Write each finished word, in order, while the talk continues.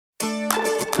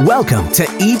Welcome to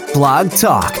Eat Blog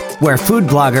Talk, where food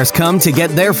bloggers come to get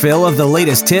their fill of the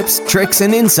latest tips, tricks,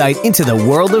 and insight into the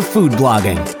world of food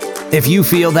blogging. If you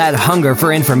feel that hunger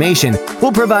for information,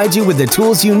 we'll provide you with the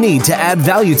tools you need to add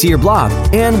value to your blog,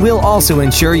 and we'll also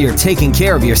ensure you're taking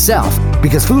care of yourself,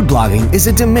 because food blogging is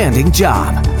a demanding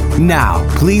job. Now,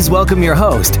 please welcome your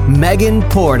host, Megan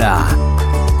Porta.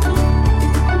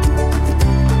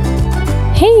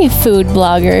 Hey, food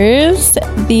bloggers!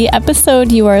 The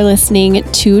episode you are listening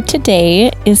to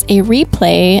today is a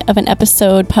replay of an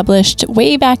episode published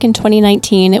way back in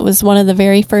 2019. It was one of the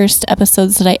very first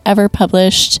episodes that I ever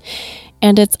published,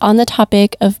 and it's on the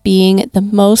topic of being the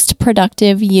most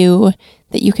productive you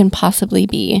that you can possibly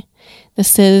be.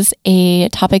 This is a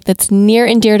topic that's near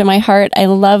and dear to my heart. I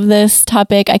love this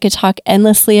topic. I could talk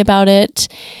endlessly about it.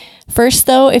 First,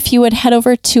 though, if you would head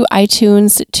over to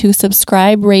iTunes to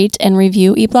subscribe, rate, and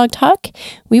review Eat Blog Talk,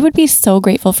 we would be so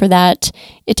grateful for that.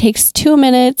 It takes 2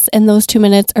 minutes, and those 2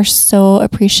 minutes are so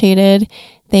appreciated.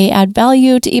 They add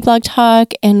value to Eat Blog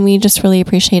Talk, and we just really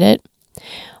appreciate it.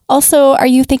 Also, are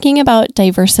you thinking about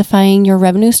diversifying your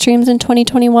revenue streams in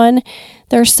 2021?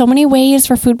 There are so many ways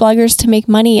for food bloggers to make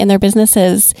money in their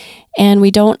businesses, and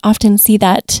we don't often see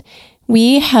that.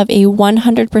 We have a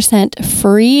 100%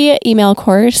 free email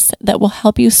course that will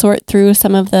help you sort through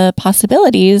some of the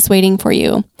possibilities waiting for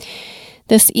you.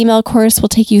 This email course will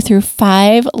take you through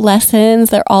 5 lessons.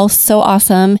 They're all so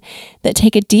awesome that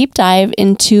take a deep dive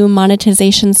into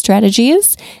monetization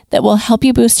strategies that will help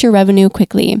you boost your revenue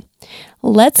quickly.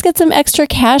 Let's get some extra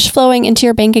cash flowing into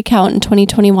your bank account in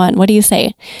 2021. What do you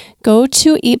say? Go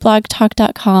to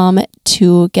eatblogtalk.com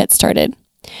to get started.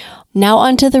 Now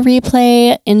onto the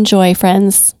replay. Enjoy,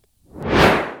 friends.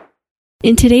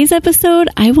 In today's episode,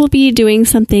 I will be doing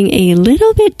something a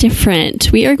little bit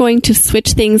different. We are going to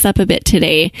switch things up a bit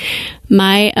today.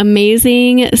 My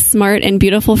amazing, smart, and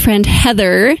beautiful friend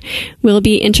Heather will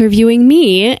be interviewing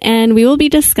me, and we will be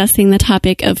discussing the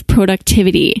topic of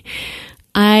productivity.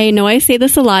 I know I say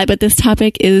this a lot, but this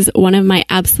topic is one of my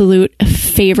absolute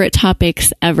favorite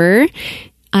topics ever.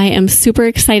 I am super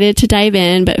excited to dive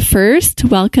in, but first,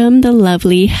 welcome the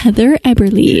lovely Heather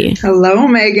Eberly. Hello,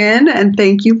 Megan, and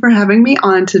thank you for having me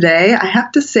on today. I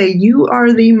have to say, you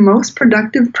are the most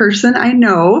productive person I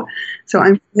know, so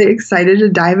I'm really excited to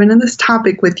dive into this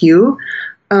topic with you.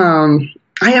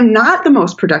 I am not the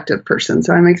most productive person,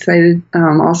 so I'm excited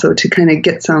also to kind of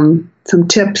get some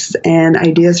tips and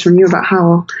ideas from you about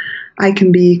how I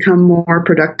can become more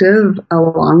productive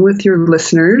along with your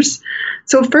listeners.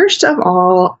 So first of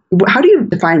all, how do you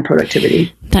define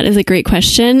productivity? That is a great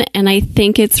question. And I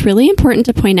think it's really important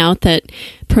to point out that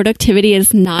productivity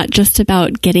is not just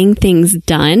about getting things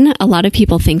done. A lot of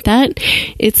people think that.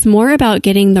 It's more about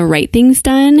getting the right things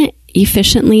done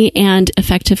efficiently and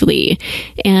effectively.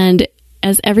 And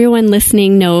as everyone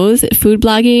listening knows, food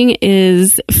blogging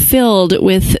is filled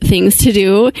with things to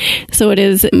do. So it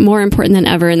is more important than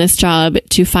ever in this job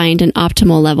to find an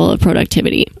optimal level of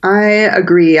productivity. I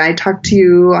agree. I talk to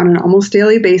you on an almost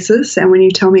daily basis. And when you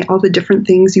tell me all the different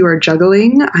things you are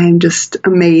juggling, I'm just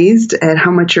amazed at how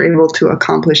much you're able to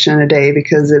accomplish in a day,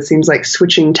 because it seems like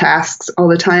switching tasks all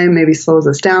the time maybe slows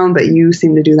us down, but you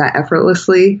seem to do that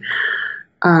effortlessly.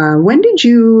 When did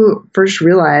you first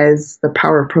realize the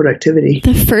power of productivity?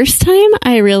 The first time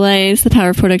I realized the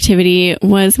power of productivity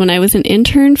was when I was an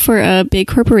intern for a big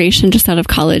corporation just out of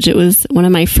college. It was one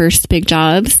of my first big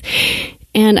jobs.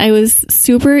 And I was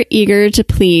super eager to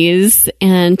please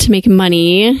and to make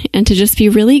money and to just be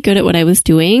really good at what I was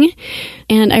doing.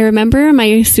 And I remember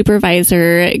my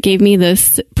supervisor gave me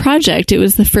this project. It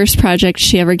was the first project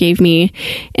she ever gave me.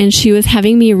 And she was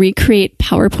having me recreate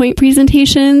PowerPoint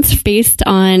presentations based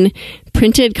on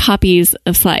printed copies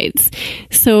of slides.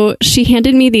 So she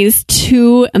handed me these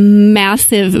 2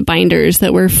 massive binders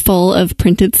that were full of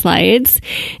printed slides,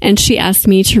 and she asked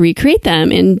me to recreate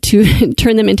them and to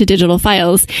turn them into digital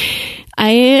files.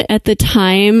 I, at the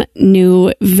time,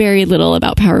 knew very little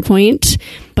about PowerPoint,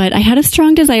 but I had a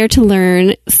strong desire to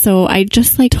learn, so I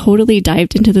just totally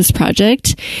dived into this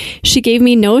project. She gave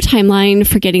me no timeline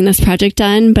for getting this project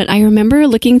done, but I remember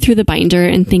looking through the binder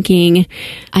and thinking,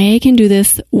 I can do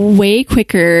this way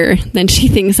quicker than she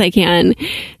thinks I can.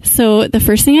 So the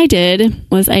first thing I did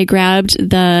was I grabbed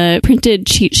the printed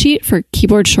cheat sheet for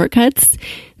keyboard shortcuts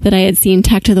that I had seen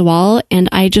tacked to the wall, and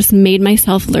I just made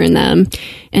myself learn them.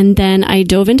 And then I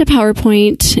dove into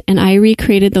PowerPoint and I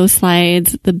recreated those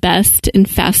slides the best and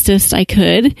fastest I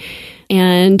could.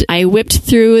 And I whipped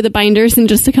through the binders in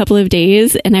just a couple of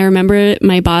days. And I remember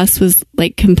my boss was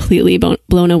like completely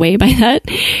blown away by that.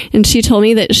 And she told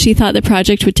me that she thought the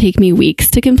project would take me weeks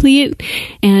to complete,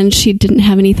 and she didn't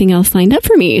have anything else lined up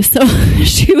for me. So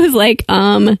she was like,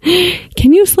 can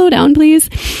you slow down, please?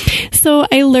 So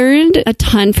I learned a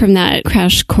ton from that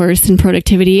crash course in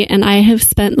productivity. And I have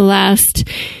spent the last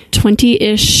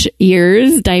 20-ish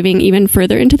years diving even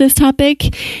further into this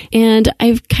topic. And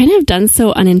I've kind of done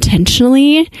so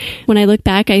unintentionally. When I look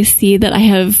back, I see that I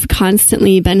have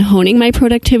constantly been honing my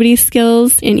productivity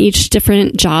skills in each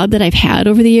different job that I've had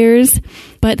over the years.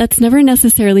 But that's never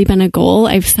necessarily been a goal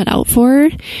I've set out for.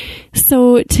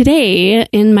 So today,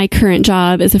 in my current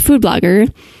job as a food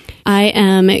blogger, I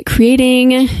am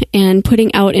creating and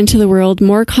putting out into the world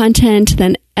more content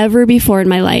than ever before in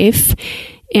my life.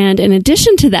 And in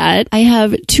addition to that, I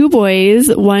have 2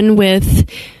 boys, one with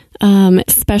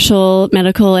special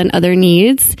medical and other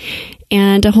needs,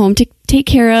 and a home to take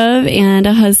care of, and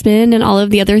a husband, and all of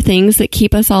the other things that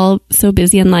keep us all so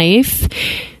busy in life.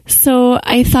 So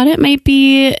I thought it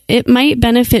might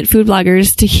benefit food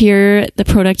bloggers to hear the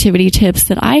productivity tips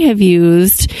that I have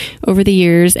used over the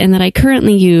years and that I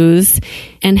currently use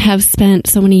and have spent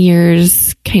so many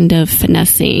years kind of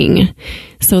finessing.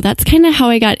 So that's kind of how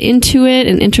I got into it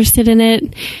and interested in it.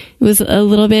 It was a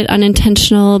little bit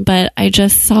unintentional, but I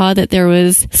just saw that there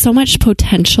was so much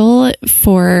potential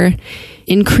for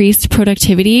increased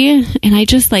productivity, and I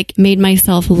just made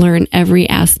myself learn every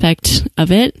aspect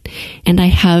of it, and I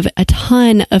have a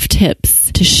ton of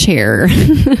tips to share.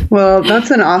 Well,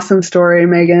 that's an awesome story,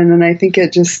 Megan, and I think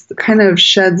it just kind of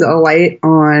sheds a light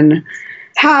on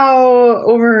how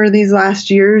over these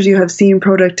last years you have seen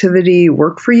productivity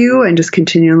work for you and just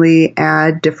continually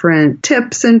add different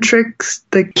tips and tricks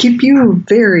that keep you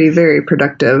very, very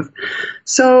productive.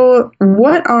 So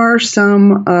what are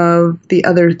some of the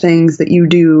other things that you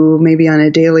do maybe on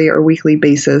a daily or weekly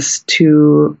basis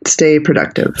to stay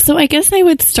productive? So I guess I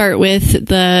would start with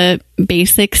the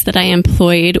basics that I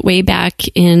employed way back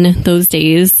in those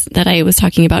days that I was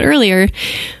talking about earlier,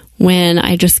 when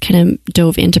I just kind of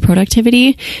dove into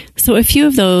productivity. So a few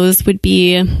of those would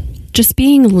be just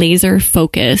being laser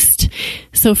focused.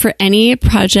 So for any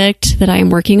project that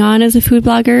I'm working on as a food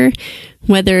blogger,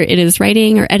 whether it is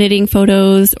writing or editing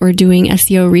photos or doing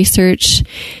SEO research,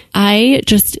 I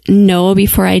just know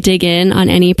before I dig in on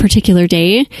any particular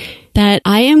day that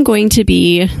I am going to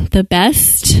be the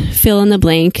best fill in the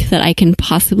blank that I can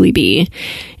possibly be.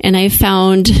 And I've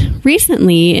found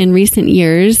recently, in recent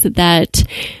years, that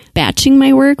batching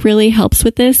my work really helps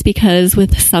with this, because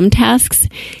with some tasks,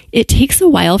 it takes a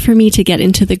while for me to get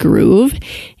into the groove.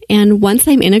 And once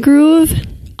I'm in a groove,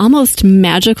 almost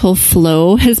magical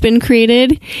flow has been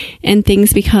created and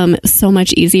things become so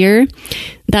much easier.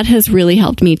 That has really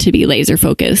helped me to be laser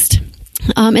focused.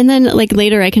 And then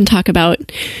later I can talk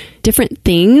about different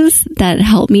things that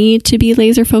help me to be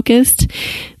laser focused.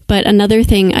 But another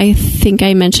thing I think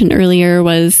I mentioned earlier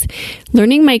was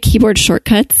learning my keyboard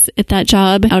shortcuts at that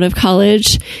job out of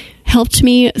college helped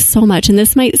me so much. And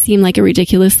this might seem like a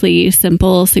ridiculously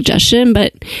simple suggestion,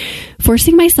 but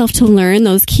forcing myself to learn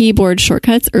those keyboard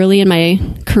shortcuts early in my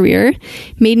career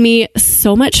made me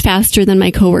so much faster than my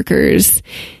coworkers.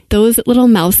 Those little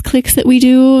mouse clicks that we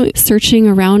do searching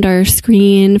around our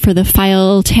screen for the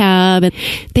file tab,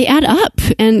 they add up,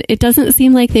 and it doesn't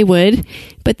seem like they would,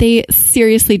 but they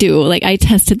seriously do. I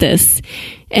tested this.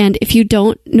 And if you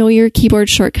don't know your keyboard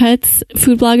shortcuts,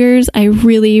 food bloggers, I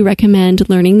really recommend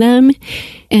learning them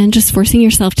and just forcing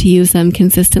yourself to use them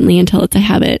consistently until it's a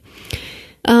habit.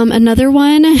 Another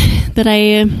one that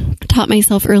I taught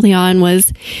myself early on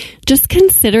was just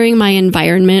considering my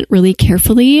environment really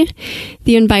carefully.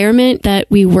 The environment that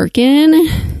we work in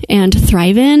and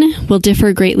thrive in will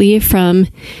differ greatly from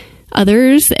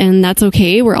others, and that's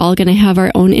okay. We're all going to have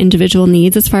our own individual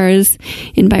needs as far as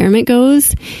environment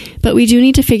goes, but we do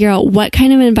need to figure out what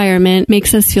kind of environment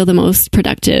makes us feel the most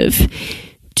productive.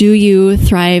 Do you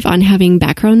thrive on having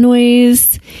background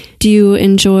noise? Do you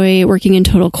enjoy working in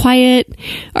total quiet?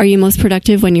 Are you most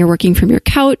productive when you're working from your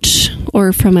couch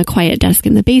or from a quiet desk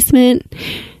in the basement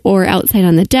or outside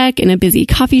on the deck in a busy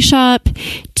coffee shop?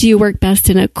 Do you work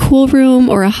best in a cool room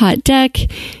or a hot deck?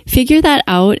 Figure that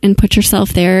out and put yourself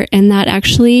there. And that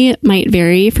actually might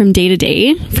vary from day to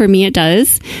day. For me, it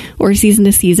does, or season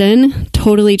to season.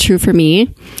 Totally true for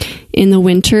me. In the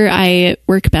winter, I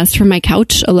work best from my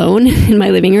couch alone in my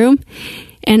living room.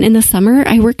 And in the summer,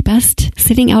 I work best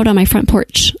sitting out on my front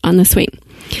porch on the swing.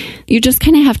 You just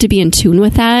kind of have to be in tune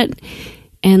with that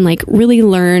and like really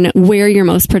learn where you're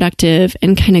most productive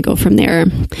and kind of go from there.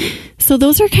 So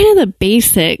those are kind of the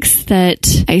basics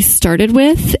that I started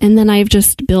with, and then I've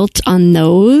just built on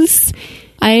those.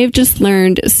 I've just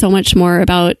learned so much more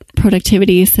about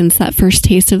productivity since that first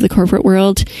taste of the corporate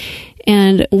world.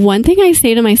 And one thing I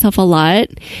say to myself a lot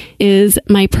is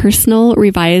my personal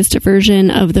revised version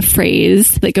of the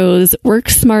phrase that goes, work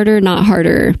smarter, not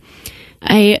harder.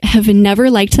 I have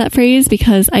never liked that phrase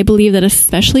because I believe that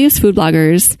especially as food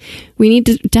bloggers, we need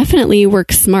to definitely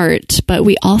work smart, but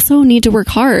we also need to work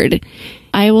hard.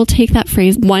 I will take that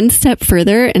phrase one step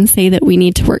further and say that we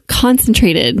need to work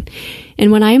concentrated.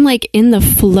 And when I'm like in the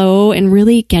flow and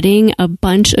really getting a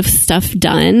bunch of stuff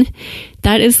done,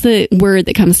 that is the word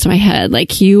that comes to my head.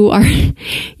 Like you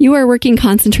are working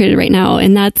concentrated right now.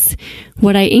 And that's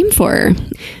what I aim for.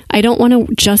 I don't want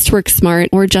to just work smart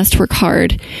or just work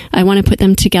hard. I want to put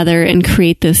them together and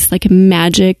create this like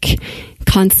magic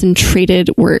concentrated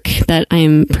work that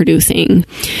I'm producing.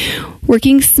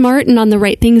 Working smart and on the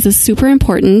right things is super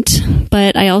important,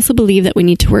 but I also believe that we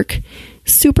need to work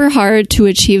super hard to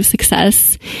achieve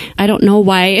success. I don't know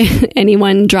why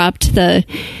anyone dropped the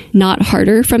not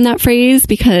harder from that phrase,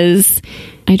 because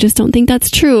I just don't think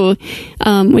that's true.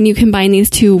 When you combine these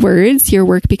two words, your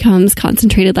work becomes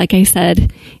concentrated, like I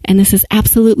said, and this is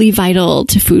absolutely vital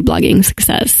to food blogging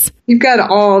success. You've got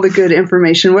all the good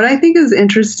information. What I think is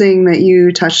interesting that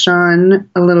you touched on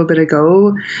a little bit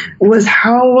ago was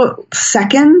how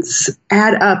seconds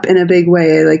add up in a big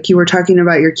way. Like you were talking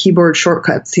about your keyboard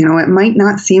shortcuts. You know, it might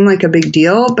not seem like a big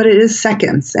deal, but it is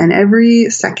seconds. And every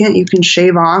second you can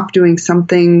shave off doing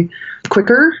something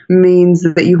quicker means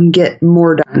that you can get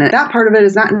more done. That part of it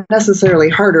is not necessarily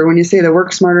harder. When you say the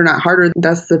work smarter, not harder,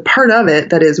 that's the part of it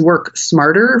that is work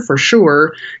smarter for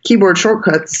sure. Keyboard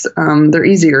shortcuts, they're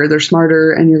easier, they're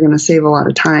smarter, and you're going to save a lot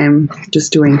of time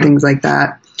just doing things like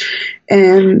that.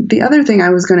 And the other thing I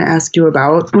was going to ask you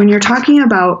about, when you're talking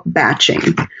about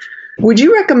batching, would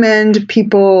you recommend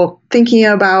people thinking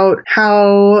about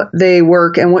how they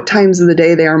work and what times of the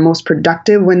day they are most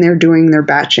productive when they're doing their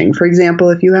batching? For example,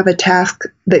 if you have a task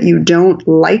that you don't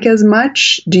like as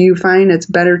much, do you find it's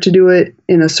better to do it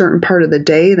in a certain part of the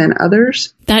day than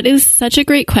others? That is such a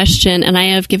great question, and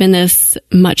I have given this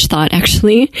much thought,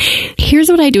 actually. Here's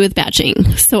what I do with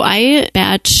batching. So I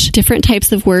batch different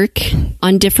types of work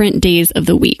on different days of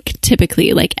the week,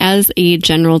 typically, like as a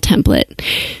general template.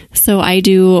 So I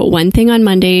do one thing on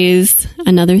Mondays,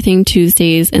 another thing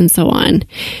Tuesdays, and so on.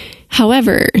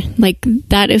 However, like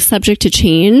that is subject to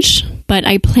change, but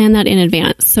I plan that in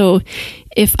advance. So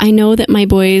if I know that my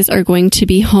boys are going to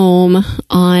be home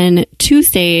on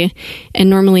Tuesday, and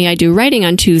normally I do writing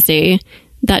on Tuesday,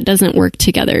 that doesn't work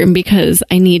together because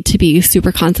I need to be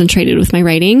super concentrated with my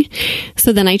writing.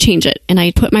 So then I change it and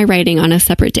I put my writing on a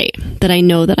separate day that I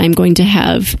know that I'm going to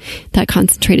have that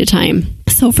concentrated time.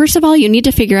 So first of all, you need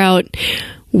to figure out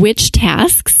which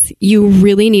tasks you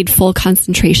really need full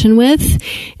concentration with,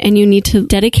 and you need to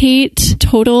dedicate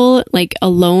total like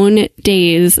alone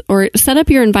days or set up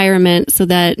your environment so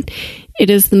that it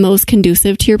is the most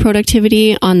conducive to your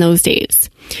productivity on those days.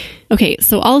 Okay,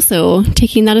 so also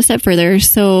taking that a step further,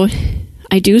 so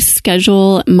I do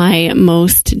schedule my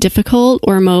most difficult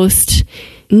or most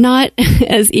not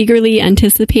as eagerly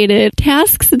anticipated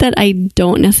tasks that I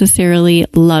don't necessarily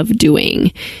love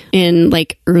doing in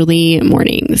like early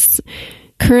mornings.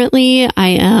 Currently, I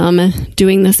am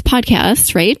doing this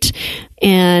podcast, right?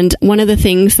 And one of the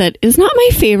things that is not my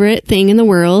favorite thing in the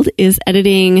world is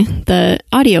editing the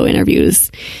audio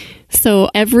interviews. So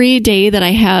every day that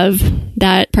I have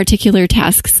that particular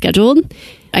task scheduled,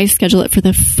 I schedule it for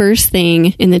the first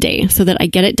thing in the day so that I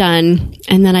get it done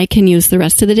and then I can use the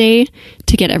rest of the day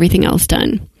to get everything else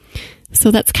done.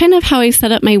 So that's kind of how I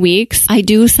set up my weeks. I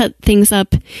do set things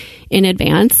up in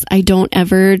advance. I don't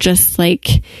ever just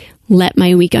like let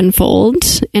my week unfold.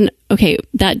 And okay,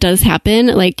 that does happen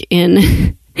like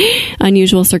in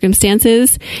unusual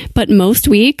circumstances, but most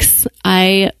weeks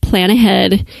I plan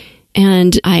ahead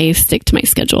and I stick to my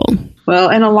schedule. Well,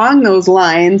 and along those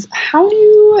lines, how do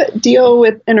you deal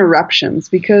with interruptions?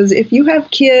 Because if you have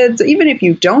kids, even if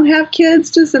you don't have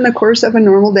kids, just in the course of a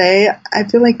normal day, I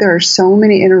feel like there are so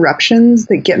many interruptions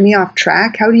that get me off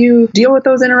track. How do you deal with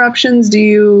those interruptions? Do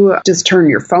you just turn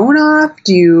your phone off?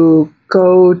 Do you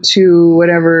go to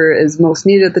whatever is most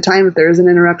needed at the time? If there is an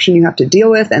interruption you have to deal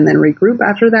with and then regroup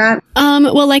after that?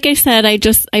 Well, like I said,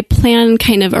 I plan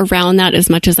kind of around that as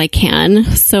much as I can.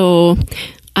 So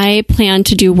I plan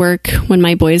to do work when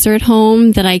my boys are at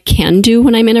home that I can do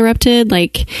when I'm interrupted.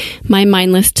 Like my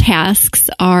mindless tasks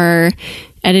are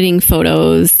editing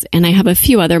photos, and I have a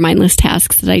few other mindless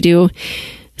tasks that I do.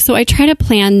 So I try to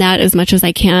plan that as much as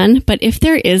I can. But if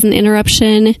there is an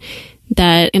interruption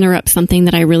that interrupts something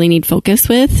that I really need focus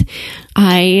with,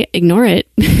 I ignore it.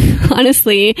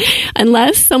 Honestly,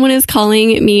 unless someone is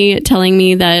calling me, telling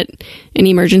me that an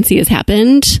emergency has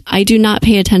happened, I do not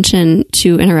pay attention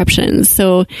to interruptions.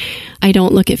 So I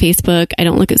don't look at Facebook. I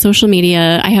don't look at social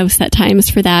media. I have set times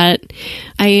for that.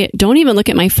 I don't even look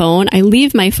at my phone. I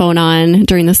leave my phone on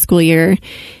during the school year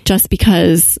just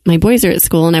because my boys are at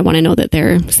school and I want to know that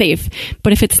they're safe.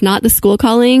 But if it's not the school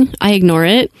calling, I ignore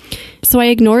it. So I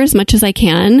ignore as much as I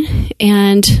can.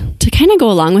 And to kind of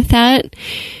go along with that,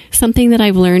 something that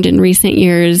I've learned in recent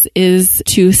years is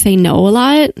to say no a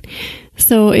lot.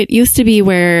 So it used to be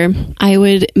where I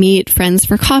would meet friends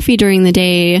for coffee during the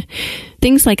day,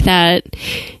 things like that.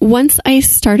 Once I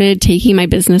started taking my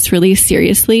business really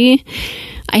seriously,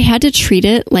 I had to treat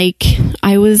it like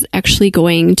I was actually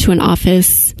going to an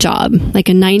office job, like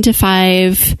a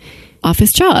 9-to-5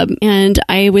 office job. And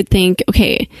I would think,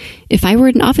 okay, if I were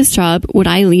at an office job, would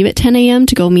I leave at 10 a.m.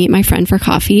 to go meet my friend for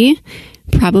coffee?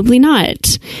 Probably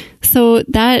not. So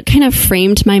that kind of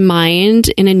framed my mind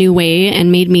in a new way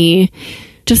and made me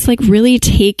just like really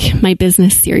take my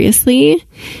business seriously.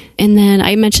 And then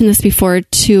I mentioned this before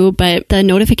too, but the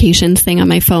notifications thing on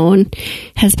my phone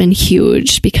has been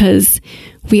huge because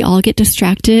we all get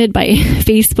distracted by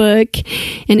Facebook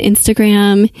and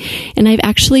Instagram. And I've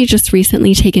actually just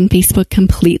recently taken Facebook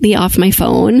completely off my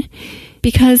phone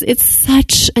because it's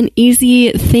such an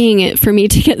easy thing for me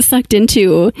to get sucked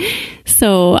into.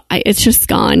 So it's just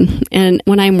gone. And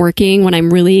when I'm working, when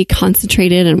I'm really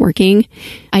concentrated and working,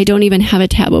 I don't even have a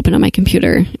tab open on my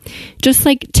computer. Just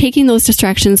like taking those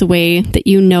distractions away that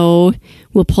you know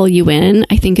will pull you in,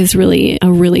 I think is really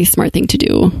a really smart thing to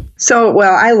do. So,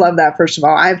 well, I love that. First of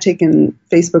all, I've taken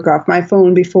Facebook off my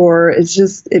phone before. It's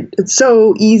just, it's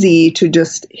so easy to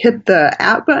just hit the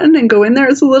app button and go in there.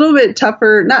 It's a little bit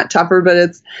tougher, not tougher, but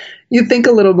you think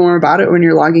a little more about it when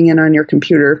you're logging in on your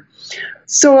computer.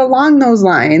 So along those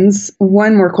lines,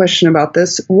 one more question about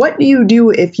this. What do you do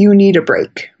if you need a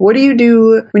break? What do you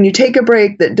do when you take a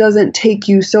break that doesn't take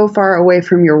you so far away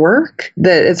from your work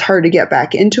that it's hard to get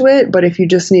back into it? But if you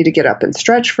just need to get up and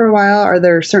stretch for a while, are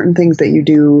there certain things that you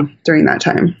do during that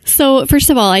time? So first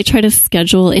of all, I try to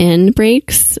schedule in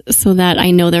breaks so that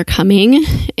I know they're coming.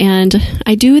 And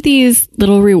I do these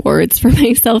little rewards for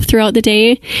myself throughout the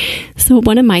day. So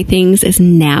one of my things is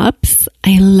naps.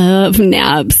 I love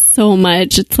naps so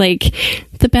much. It's like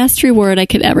the best reward I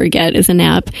could ever get is a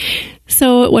nap.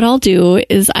 So what I'll do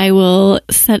is I will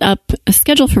set up a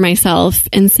schedule for myself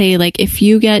and say, like, if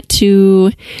you get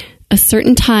to a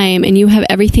certain time and you have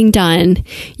everything done,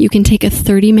 you can take a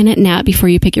 30-minute nap before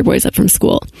you pick your boys up from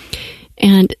school.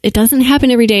 And it doesn't happen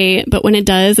every day, but when it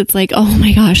does, it's like, oh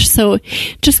my gosh. So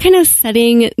just kind of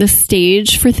setting the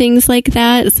stage for things like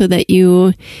that so that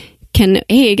you can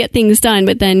A, get things done,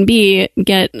 but then B,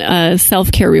 get a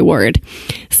self-care reward.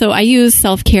 So I use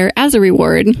self-care as a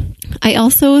reward. I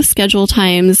also schedule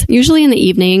times, usually in the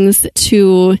evenings,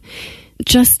 to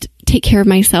just take care of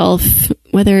myself,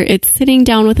 whether it's sitting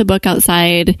down with a book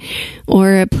outside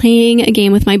or playing a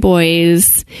game with my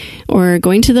boys or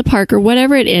going to the park or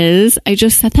whatever it is. I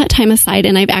just set that time aside,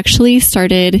 and I've actually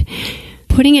started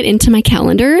putting it into my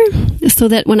calendar so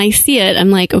that when I see it,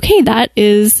 I'm like, okay, that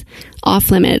is off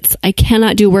limits. I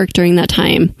cannot do work during that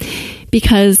time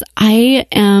because I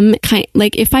am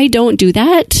like, if I don't do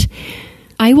that,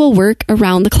 I will work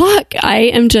around the clock. I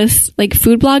am just like,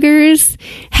 food bloggers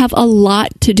have a lot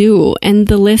to do and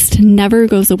the list never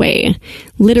goes away.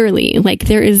 Literally, like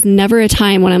there is never a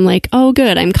time when I'm like, oh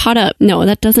good, I'm caught up. No,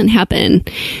 that doesn't happen.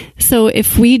 So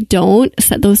if we don't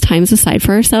set those times aside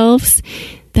for ourselves,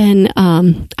 then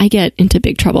I get into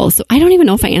big trouble. So I don't even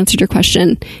know if I answered your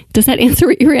question. Does that answer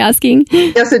what you were asking?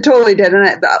 Yes, it totally did.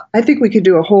 And I think we could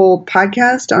do a whole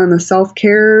podcast on the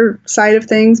self-care side of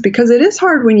things because it is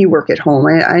hard when you work at home.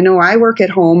 I know I work at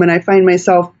home and I find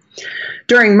myself,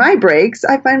 during my breaks,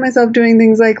 I find myself doing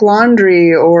things like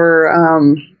laundry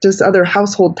or just other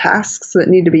household tasks that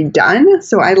need to be done.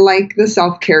 So I like the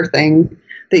self-care thing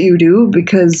that you do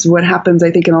because what happens,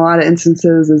 I think, in a lot of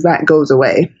instances is that goes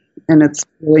away. And it's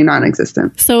really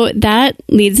non-existent. So that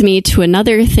leads me to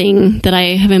another thing that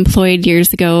I have employed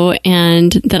years ago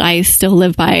and that I still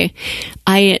live by.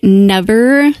 I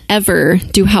never, ever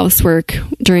do housework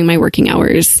during my working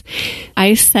hours.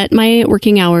 I set my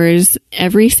working hours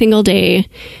every single day.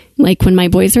 Like when my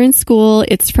boys are in school,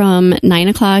 it's from 9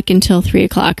 o'clock until 3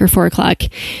 o'clock or 4 o'clock.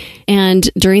 And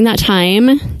during that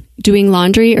time, doing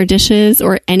laundry or dishes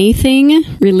or anything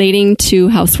relating to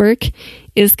housework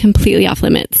is completely off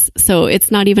limits. So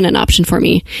it's not even an option for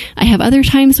me. I have other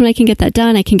times when I can get that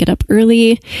done. I can get up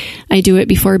early. I do it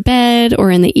before bed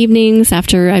or in the evenings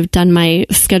after I've done my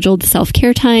scheduled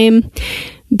self-care time.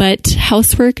 But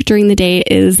housework during the day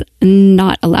is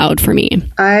not allowed for me.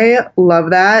 I love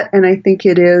that. And I think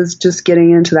it is just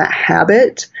getting into that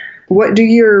habit. What do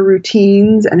your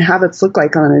routines and habits look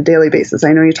like on a daily basis?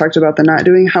 I know you talked about the not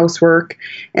doing housework,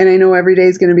 and I know every day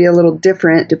is going to be a little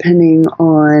different depending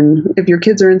on if your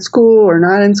kids are in school or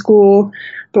not in school.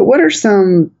 But what are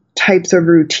some types of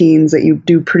routines that you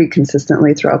do pretty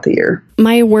consistently throughout the year?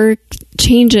 My work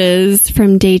changes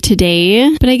from day to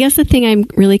day, but I guess the thing I'm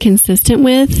really consistent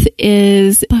with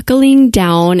is buckling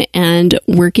down and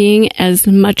working as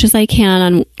much as I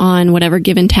can on whatever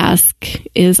given task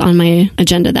is on my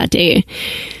agenda that day.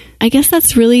 I guess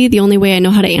that's really the only way I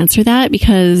know how to answer that,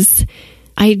 because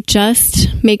I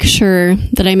just make sure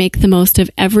that I make the most of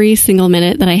every single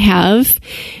minute that I have.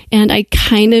 And I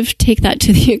kind of take that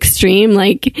to the extreme.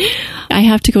 Like, I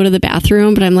have to go to the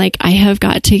bathroom, but I'm like, I have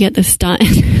got to get this done.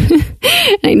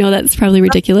 I know that's probably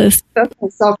ridiculous. That's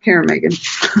self-care, Megan.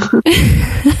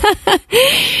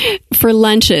 For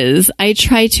lunches, I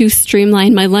try to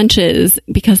streamline my lunches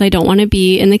because I don't want to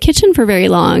be in the kitchen for very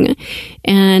long.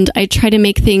 And I try to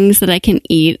make things that I can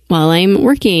eat while I'm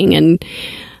working. And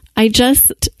I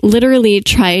just literally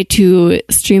try to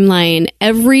streamline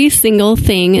every single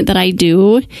thing that I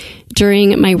do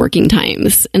during my working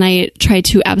times. And I try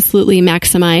to absolutely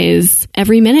maximize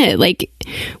every minute. Like,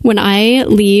 when I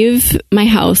leave my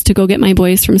house to go get my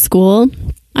boys from school,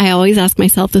 I always ask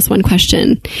myself this one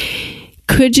question: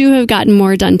 could you have gotten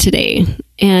more done today?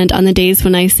 And on the days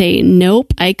when I say,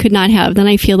 nope, I could not have, then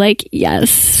I feel like,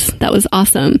 yes, that was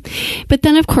awesome. But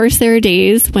then, of course, there are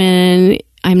days when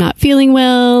I'm not feeling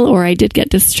well, or I did get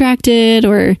distracted,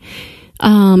 or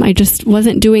I just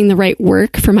wasn't doing the right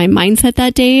work for my mindset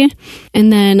that day.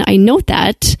 And then I note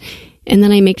that, and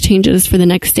then I make changes for the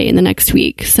next day and the next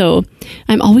week. So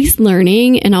I'm always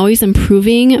learning and always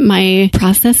improving my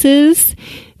processes,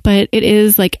 but it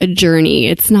is like a journey.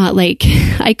 It's not like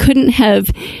I couldn't have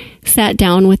sat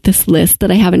down with this list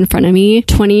that I have in front of me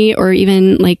 20 or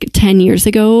even like 10 years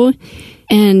ago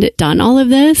and done all of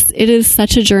this. It is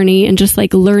such a journey, and just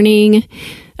like learning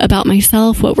about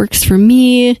myself, what works for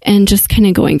me, and just kind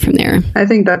of going from there. I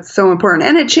think that's so important.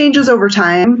 And it changes over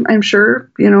time, I'm sure.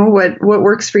 You know, what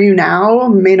works for you now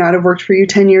may not have worked for you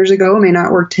 10 years ago, may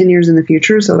not work 10 years in the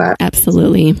future. So that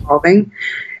absolutely evolving.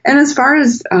 And as far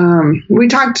as we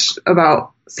talked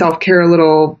about self-care a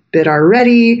little bit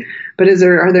already, but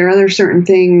are there other certain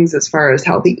things as far as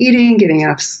healthy eating, getting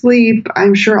enough sleep?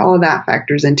 I'm sure all of that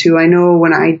factors into. I know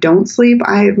when I don't sleep,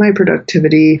 my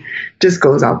productivity just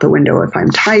goes out the window if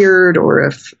I'm tired or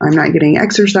if I'm not getting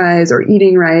exercise or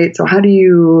eating right. So how do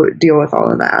you deal with all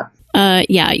of that?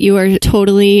 Yeah, you are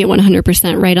totally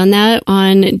 100% right on that.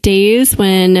 On days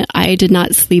when I did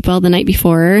not sleep well the night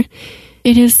before,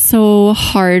 it is so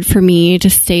hard for me to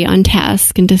stay on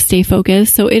task and to stay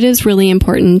focused. So it is really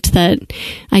important that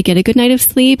I get a good night of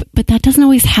sleep, but that doesn't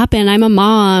always happen. I'm a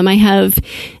mom. I have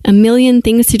a million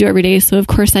things to do every day. So of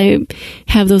course I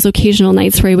have those occasional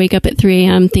nights where I wake up at 3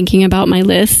 a.m. thinking about my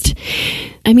list.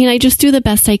 I mean, I just do the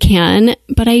best I can,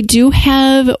 but I do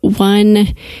have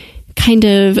one kind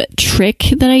of trick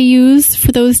that I use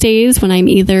for those days when I'm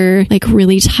either like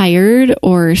really tired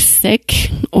or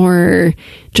sick or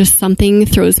just something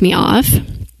throws me off.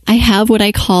 I have what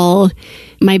I call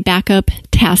my backup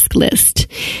task list.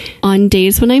 On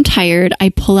days when I'm tired, I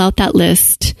pull out that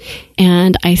list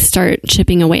and I start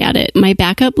chipping away at it. My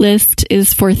backup list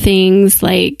is for things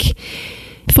like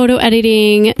photo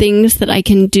editing, things that I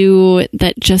can do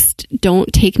that just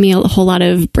don't take me a whole lot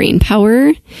of brain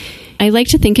power. I like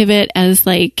to think of it as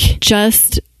like,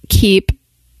 just keep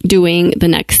doing the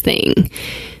next thing.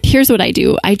 Here's what I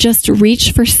do. I just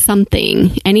reach for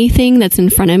something, anything that's in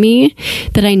front of me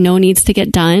that I know needs to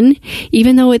get done,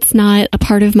 even though it's not a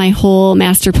part of my whole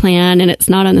master plan and it's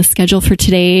not on the schedule for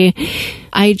today.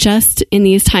 I just, in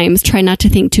these times, try not to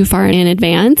think too far in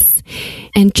advance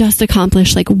and just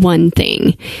accomplish like one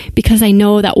thing, because I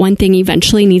know that one thing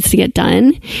eventually needs to get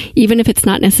done. Even if it's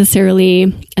not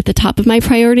necessarily at the top of my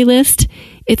priority list,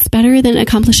 it's better than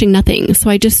accomplishing nothing. So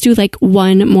I just do like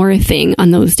one more thing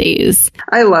on those days.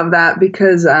 I love that,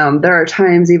 because there are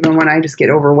times even when I just get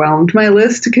overwhelmed. My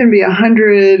list can be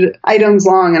 100 items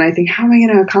long and I think, how am I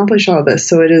going to accomplish all this?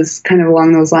 So it is kind of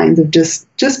along those lines of just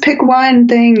pick one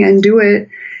thing and do it.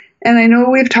 And I know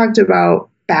we've talked about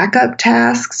backup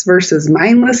tasks versus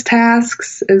mindless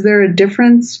tasks? Is there a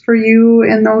difference for you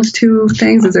in those two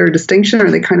things? Is there a distinction, or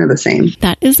are they kind of the same?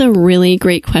 That is a really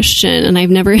great question, and I've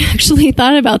never actually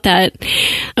thought about that.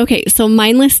 Okay, so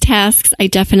mindless tasks, I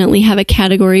definitely have a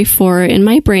category for in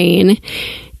my brain.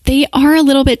 They are a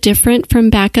little bit different from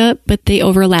backup, but they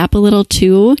overlap a little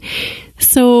too.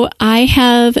 So I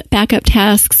have backup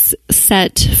tasks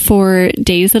set for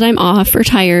days that I'm off or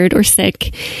tired or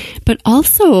sick, but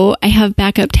also I have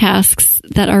backup tasks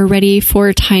that are ready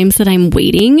for times that I'm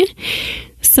waiting.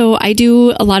 So I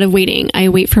do a lot of waiting. I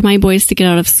wait for my boys to get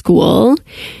out of school.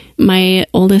 My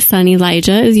oldest son,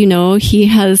 Elijah, as you know, he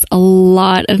has a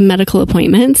lot of medical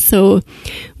appointments. So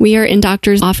we are in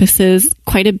doctor's offices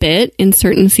quite a bit in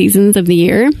certain seasons of the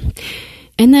year.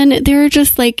 And then there are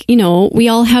just like, we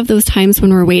all have those times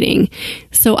when we're waiting.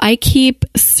 So I keep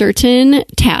certain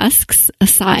tasks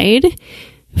aside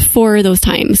for those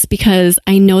times because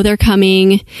I know they're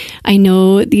coming. I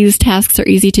know these tasks are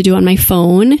easy to do on my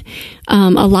phone. A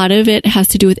lot of it has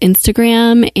to do with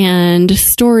Instagram and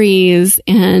stories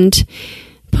and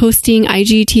posting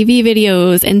IGTV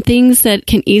videos and things that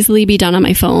can easily be done on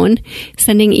my phone.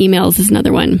 Sending emails is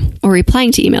another one, or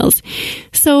replying to emails.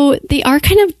 So they are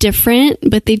kind of different,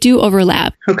 but they do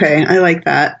overlap. Okay, I like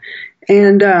that.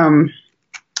 And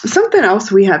something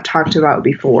else we have talked about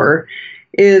before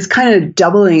is kind of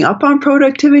doubling up on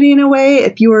productivity in a way.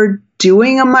 If you are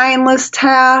doing a mindless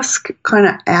task, kind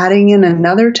of adding in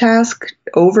another task,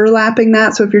 overlapping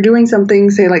that. So if you're doing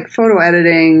something, say like photo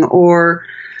editing or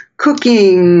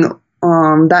cooking,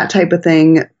 that type of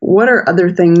thing, what are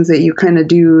other things that you kind of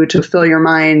do to fill your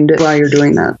mind while you're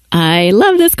doing that? I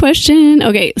love this question.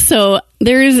 Okay, so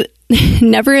there's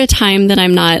never a time that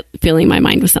I'm not filling my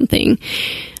mind with something.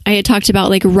 I had talked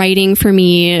about like writing for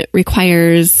me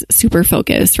requires super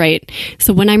focus, right?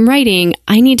 So when I'm writing,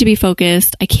 I need to be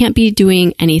focused. I can't be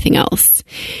doing anything else.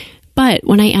 But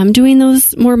when I am doing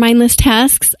those more mindless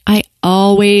tasks, I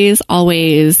always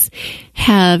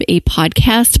have a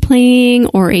podcast playing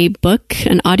or a book,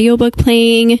 an audiobook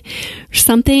playing, or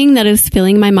something that is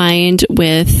filling my mind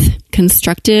with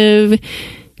constructive,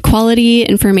 quality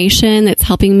information that's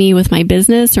helping me with my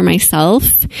business or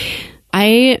myself.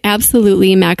 I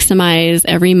absolutely maximize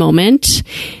every moment.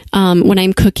 When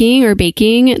I'm cooking or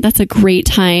baking, that's a great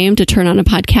time to turn on a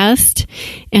podcast.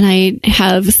 And I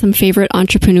have some favorite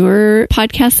entrepreneur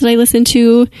podcasts that I listen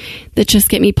to that just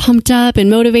get me pumped up and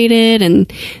motivated.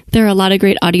 And there are a lot of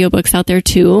great audiobooks out there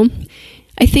too.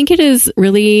 I think it is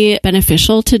really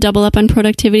beneficial to double up on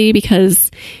productivity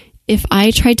because if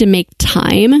I tried to make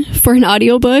time for an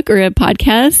audiobook or a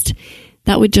podcast,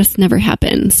 that would just never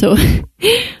happen. So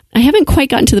I haven't quite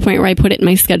gotten to the point where I put it in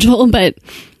my schedule, but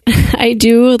I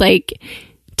do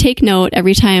take note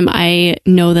every time I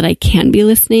know that I can be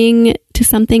listening to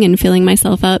something and filling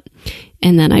myself up.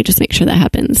 And then I just make sure that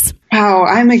happens. Wow,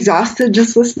 I'm exhausted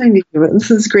just listening to you.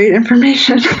 This is great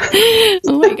information.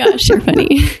 Oh my gosh, you're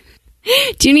funny.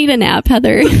 Do you need a nap,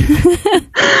 Heather?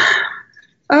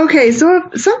 Okay,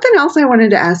 so something else I wanted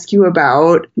to ask you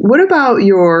about. What about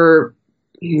your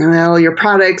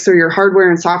products or your hardware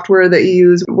and software that you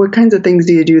use? What kinds of things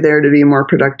do you do there to be more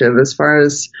productive as far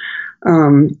as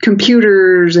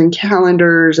computers and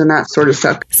calendars and that sort of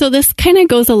stuff? So this kind of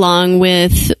goes along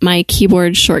with my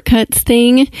keyboard shortcuts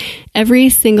thing. Every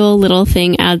single little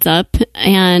thing adds up.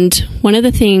 And one of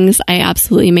the things I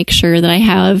absolutely make sure that I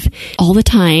have all the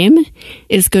time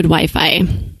is good Wi-Fi.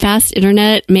 Fast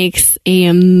internet makes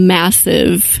a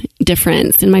massive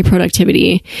difference in my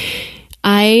productivity.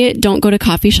 I don't go to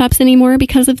coffee shops anymore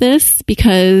because of this,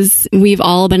 because we've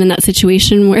all been in that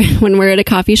situation where when we're at a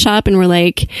coffee shop and we're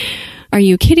like, are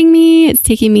you kidding me? It's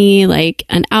taking me like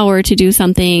an hour to do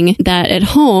something that at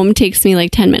home takes me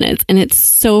like 10 minutes. And it's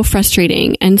so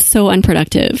frustrating and so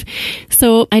unproductive.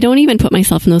 So I don't even put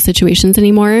myself in those situations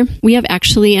anymore. We have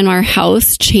actually in our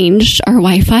house changed our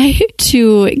Wi-Fi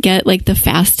to get like the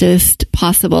fastest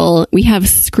possible. We have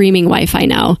screaming Wi-Fi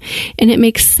now. And it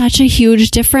makes such a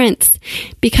huge difference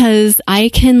because I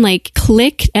can like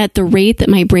click at the rate that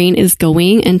my brain is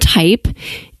going and type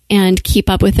and keep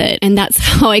up with it. And that's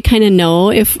how I kind of know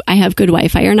if I have good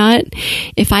Wi-Fi or not.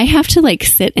 If I have to like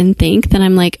sit and think, then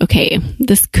I'm like, okay,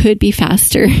 this could be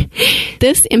faster.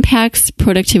 This impacts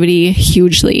productivity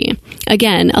hugely.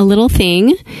 Again, a little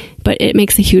thing, but it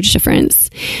makes a huge difference.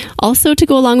 Also, to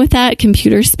go along with that,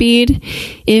 computer speed.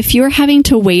 If you're having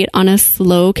to wait on a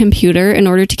slow computer in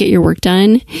order to get your work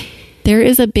done, There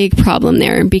is a big problem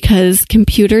there because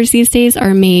computers these days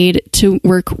are made to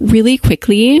work really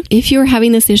quickly. If you're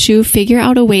having this issue, figure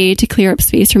out a way to clear up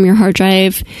space from your hard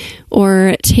drive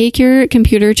or take your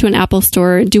computer to an Apple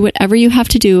store, do whatever you have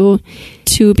to do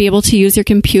to be able to use your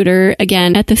computer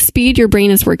again at the speed your brain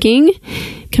is working.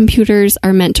 Computers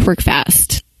are meant to work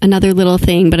fast. Another little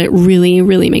thing, but it really,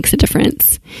 really makes a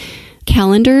difference.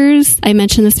 Calendars, I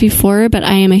mentioned this before, but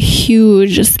I am a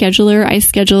huge scheduler. I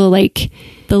schedule like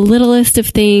the littlest of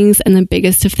things and the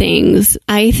biggest of things.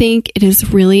 I think it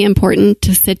is really important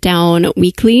to sit down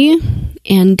weekly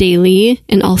and daily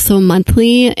and also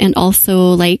monthly and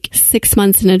also like 6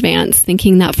 months in advance,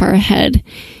 thinking that far ahead,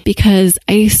 because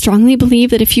I strongly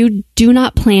believe that if you do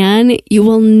not plan, you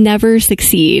will never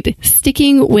succeed.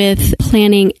 Sticking with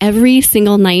planning every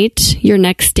single night, your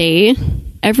next day,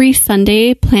 every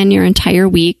Sunday, plan your entire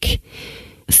week.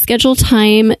 Schedule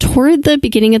time toward the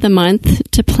beginning of the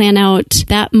month to plan out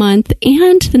that month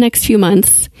and the next few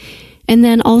months. And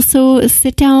then also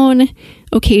sit down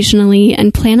occasionally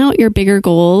and plan out your bigger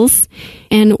goals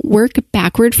and work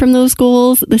backward from those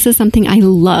goals. This is something I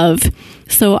love.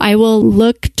 So I will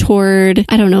look toward,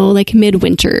 like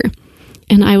midwinter.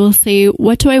 And I will say,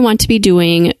 what do I want to be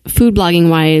doing food blogging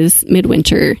wise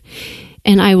midwinter?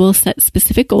 And I will set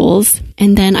specific goals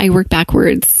and then I work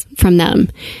backwards from them.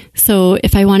 So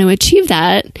if I want to achieve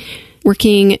that,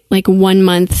 working like 1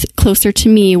 month closer to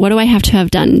me, what do I have to have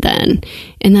done then?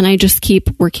 And then I just keep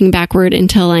working backward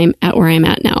until I'm at where I'm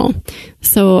at now.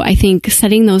 So I think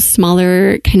setting those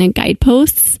smaller kind of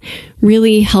guideposts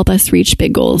really help us reach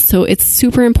big goals. So it's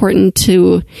super important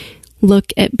to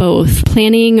look at both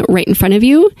planning right in front of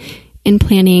you and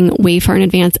planning way far in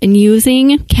advance and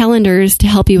using calendars to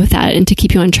help you with that and to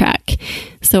keep you on track.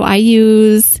 So I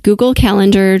use Google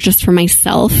Calendar just for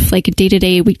myself, like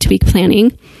day-to-day, week-to-week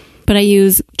planning. But I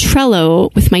use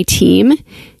Trello with my team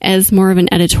as more of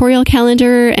an editorial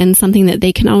calendar and something that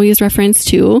they can always reference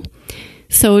to.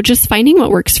 So just finding what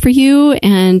works for you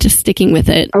and just sticking with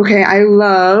it. Okay, I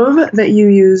love that you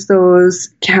use those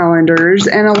calendars.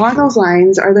 And along those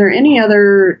lines, are there any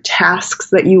other tasks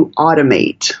that you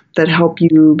automate that help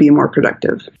you be more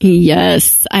productive?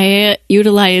 Yes, I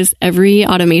utilize every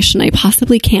automation I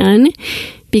possibly can,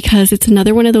 because it's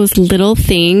another one of those little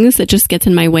things that just gets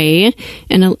in my way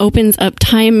and it opens up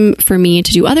time for me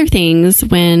to do other things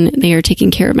when they are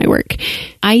taking care of my work.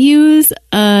 I use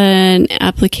an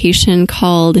application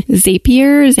called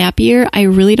Zapier. I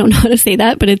really don't know how to say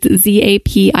that, but it's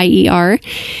Zapier.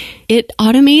 It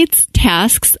automates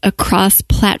tasks across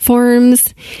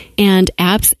platforms and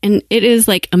apps, and it is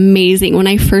like amazing. When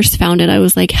I first found it, I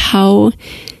was like, how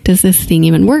does this thing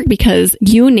even work? Because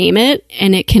you name it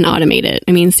and it can automate it.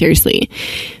 I mean, seriously.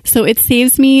 So it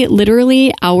saves me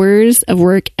literally hours of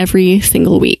work every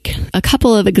single week. A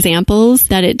couple of examples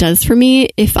that it does for me.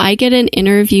 If I get an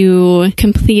interview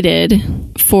completed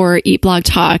for Eat Blog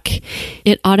Talk,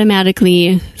 it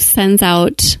automatically sends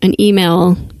out an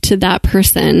email to that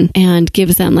person and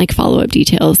gives them like follow-up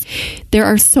details. There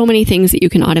are so many things that you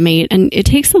can automate, and it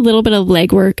takes a little bit of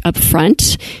legwork up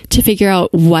front to figure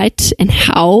out what and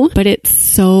how, but it's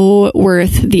so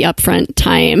worth the upfront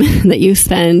time that you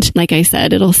spend. Like I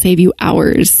said, it'll save you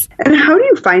hours. And how do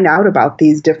you find out about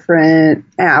these different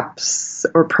apps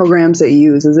or programs that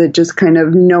you use? Is it just kind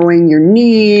of knowing your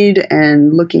need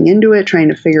and looking into it, trying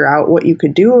to figure out what you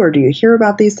could do, or do you hear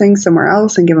about these things somewhere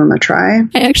else and give them a try?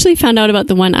 I actually found out about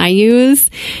the one I use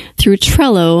through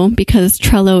Trello, because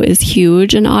Trello is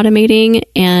huge in automating,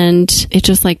 and it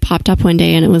just like popped up one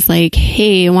day and it was like,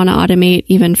 hey, I want to automate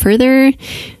even further.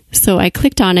 So I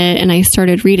clicked on it and I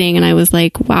started reading and I was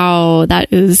like, wow,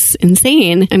 that is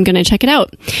insane. I'm going to check it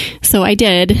out. So I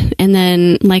did. And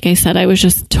then, like I said, I was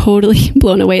just totally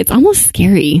blown away. It's almost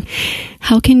scary.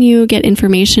 How can you get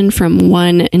information from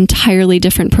one entirely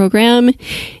different program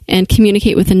and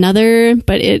communicate with another,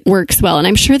 but it works well? And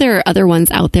I'm sure there are other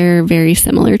ones out there very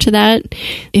similar to that.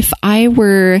 If I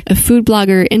were a food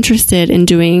blogger interested in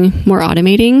doing more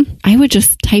automating, I would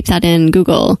just type that in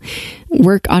Google,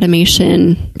 work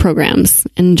automation programs,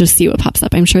 and just see what pops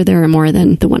up. I'm sure there are more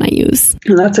than the one I use.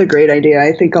 That's a great idea.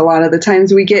 I think a lot of the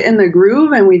times we get in the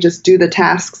groove and we just do the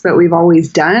tasks that we've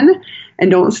always done and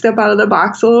don't step out of the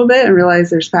box a little bit and realize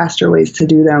there's faster ways to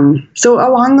do them. So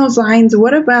along those lines,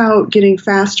 what about getting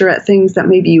faster at things that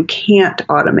maybe you can't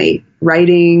automate?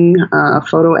 Writing,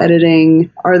 photo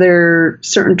editing. Are there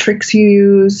certain tricks you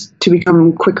use to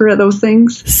become quicker at those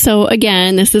things? So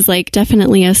again, this is like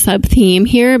definitely a sub-theme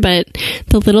here, but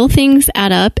the little things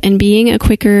add up, and being a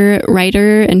quicker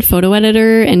writer and photo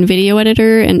editor and video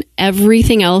editor and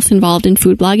everything else involved in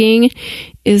food blogging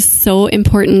is so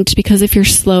important, because if you're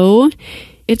slow,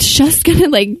 it's just going to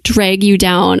like drag you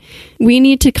down. We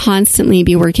need to constantly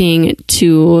be working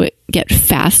to get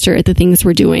faster at the things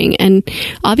we're doing, and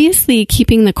obviously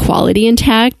keeping the quality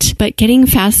intact, but getting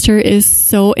faster is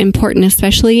so important,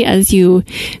 especially as you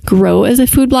grow as a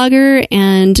food blogger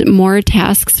and more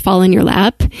tasks fall in your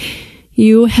lap.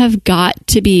 You have got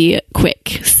to be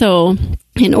quick. So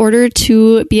in order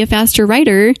to be a faster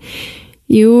writer,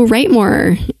 you write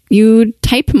more, you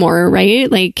type more,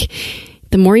 right? Like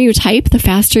the more you type, the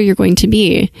faster you're going to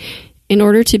be. In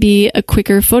order to be a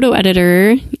quicker photo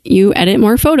editor, you edit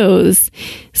more photos.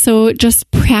 So just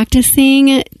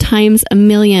practicing times a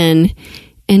million,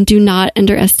 and do not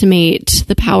underestimate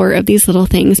the power of these little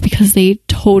things because they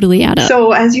totally add up.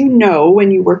 So as you know,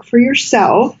 when you work for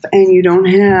yourself and you don't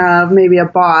have maybe a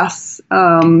boss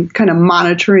kind of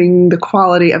monitoring the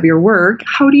quality of your work,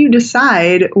 how do you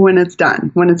decide when it's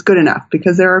done, when it's good enough?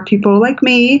 Because there are people like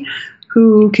me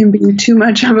who can be too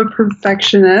much of a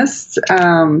perfectionist.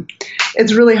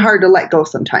 It's really hard to let go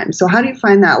sometimes. So how do you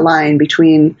find that line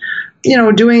between,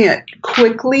 doing it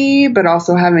quickly, but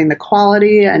also having the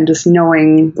quality and just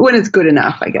knowing when it's good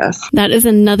enough, I guess? That is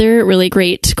another really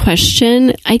great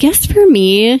question. I guess for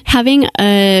me, having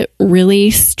a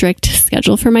really strict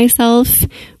schedule for myself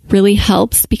really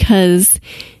helps, because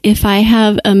if I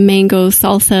have a mango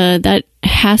salsa that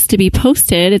has to be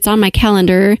posted, it's on my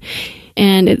calendar,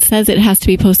 and it says it has to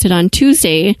be posted on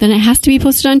Tuesday, then it has to be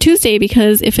posted on Tuesday,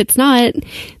 because if it's not,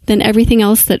 then everything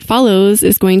else that follows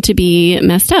is going to be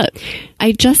messed up.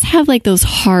 I just have like those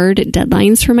hard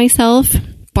deadlines for myself,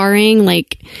 barring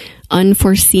like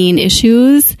unforeseen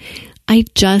issues. I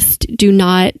just do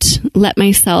not let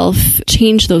myself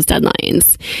change those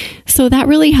deadlines. So that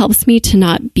really helps me to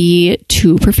not be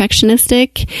too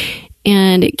perfectionistic,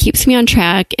 and it keeps me on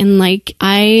track. And like,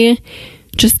 I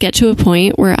just get to a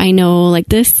point where I know like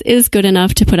this is good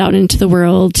enough to put out into the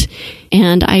world,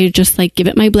 and I just like give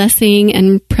it my blessing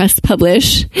and press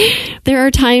publish. There are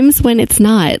times when it's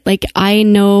not. Like, I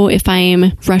know if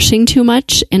I'm rushing too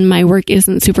much and my work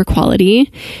isn't super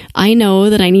quality, I know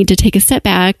that I need to take a step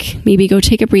back, maybe go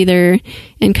take a breather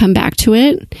and come back to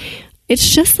it.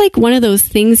 It's just like one of those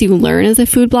things you learn as a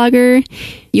food blogger.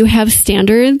 You have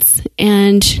standards,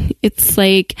 and it's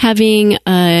like having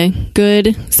a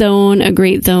good zone, a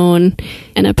great zone,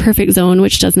 and a perfect zone,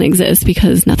 which doesn't exist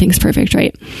because nothing's perfect,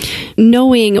 right?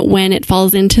 Knowing when it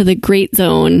falls into the great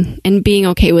zone and being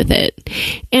okay with it.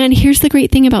 And here's the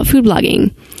great thing about food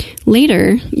blogging.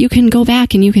 Later, you can go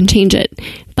back and you can change it,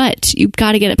 but you've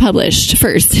got to get it published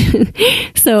first.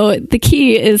 So the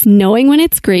key is knowing when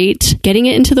it's great, getting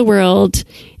it into the world,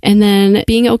 and then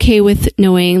being okay with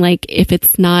knowing like if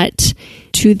it's not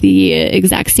to the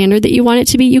exact standard that you want it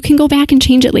to be, you can go back and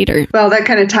change it later. Well, that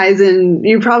kind of ties in.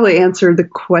 You probably answered the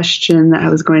question that I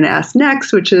was going to ask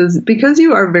next, which is, because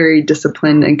you are very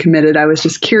disciplined and committed, I was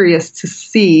just curious to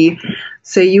see,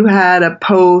 say you had a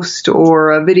post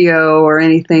or a video or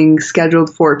anything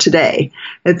scheduled for today.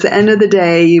 It's the end of the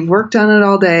day, you've worked on it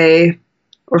all day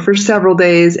or for several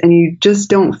days, and you just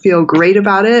don't feel great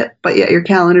about it, but yet your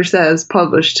calendar says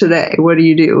publish today. What do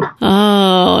you do?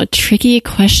 Oh, tricky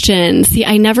question. See,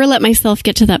 I never let myself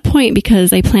get to that point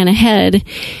because I plan ahead.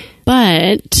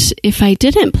 But if I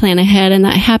didn't plan ahead and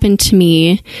that happened to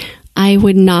me, I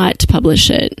would not publish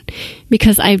it,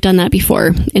 because I've done that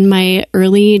before. In my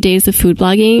early days of food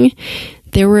blogging,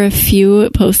 there were a few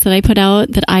posts that I put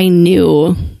out that I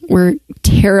knew were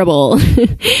terrible.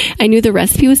 I knew the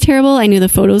recipe was terrible. I knew the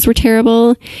photos were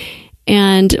terrible.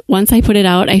 And once I put it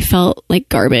out, I felt like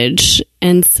garbage.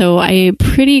 And so I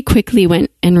pretty quickly went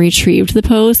and retrieved the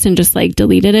post and just like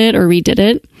deleted it or redid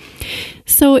it.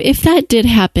 So if that did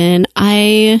happen,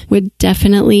 I would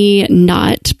definitely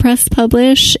not press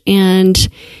publish, and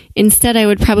instead I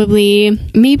would probably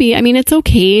it's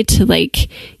okay to like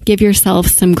give yourself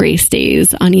some grace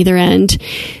days on either end.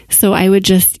 So I would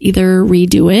just either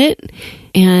redo it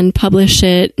and publish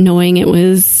it knowing it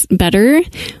was better,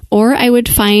 or I would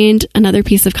find another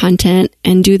piece of content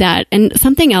and do that. And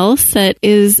something else that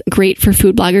is great for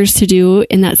food bloggers to do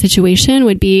in that situation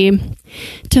would be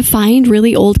to find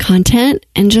really old content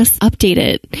and just update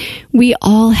it. We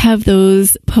all have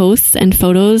those posts and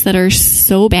photos that are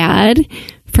so bad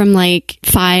from like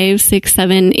 5, 6,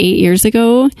 7, 8 years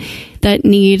ago that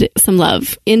need some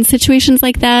love. In situations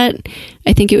like that,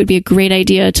 I think it would be a great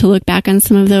idea to look back on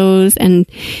some of those and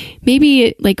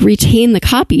maybe like retain the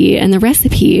copy and the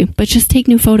recipe, but just take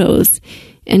new photos.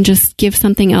 and just give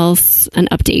something else an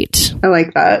update. I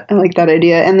like that. I like that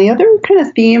idea. And the other kind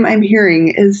of theme I'm hearing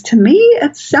is, to me,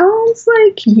 it sounds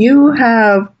like you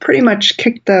have pretty much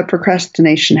kicked the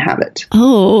procrastination habit.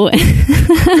 Oh,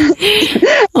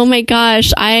 oh my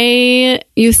gosh. I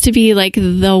used to be like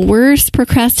the worst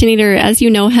procrastinator. As you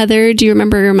know, Heather, do you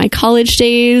remember my college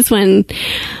days when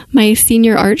my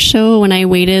senior art show, when I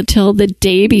waited till the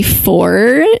day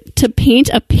before to paint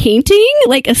a painting,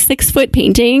 like a 6-foot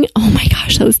painting? Oh my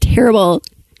gosh, that was terrible.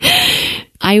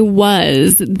 I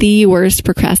was the worst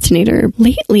procrastinator.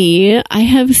 Lately, I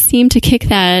have seemed to kick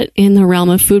that in the realm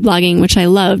of food blogging, which I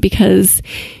love because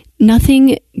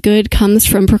nothing good comes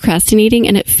from procrastinating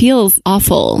and it feels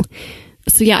awful.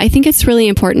 So yeah, I think it's really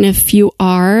important, if you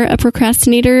are a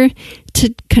procrastinator,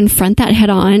 to confront that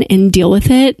head on and deal with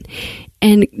it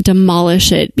and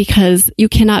demolish it, because you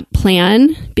cannot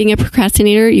plan being a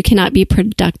procrastinator. You cannot be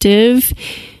productive.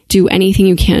 Do anything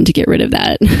you can to get rid of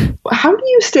that. How do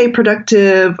you stay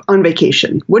productive on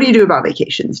vacation? What do you do about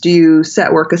vacations? Do you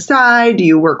set work aside? Do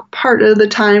you work part of the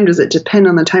time? Does it depend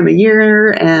on the time of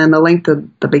year and the length of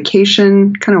the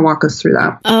vacation? Kind of walk us through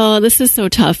that. Oh, this is so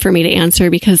tough for me to answer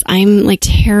because I'm like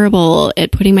terrible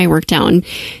at putting my work down.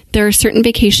 There are certain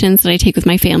vacations that I take with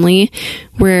my family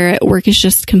where work is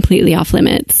just completely off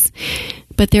limits.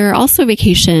 But there are also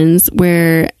vacations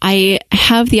where I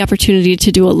have the opportunity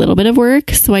to do a little bit of work.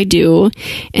 So I do.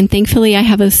 And thankfully, I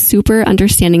have a super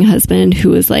understanding husband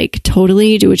who is like,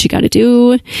 totally do what you got to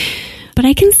do. But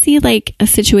I can see like a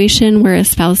situation where a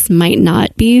spouse might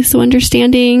not be so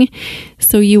understanding.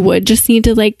 So you would just need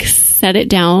to like set it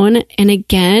down. And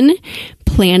again,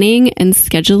 planning and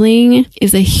scheduling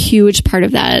is a huge part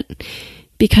of that.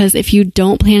 Because if you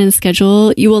don't plan and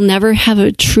schedule, you will never have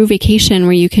a true vacation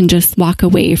where you can just walk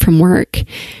away from work.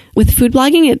 With food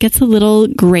blogging, it gets a little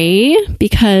gray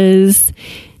because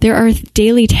there are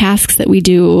daily tasks that we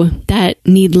do that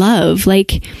need love,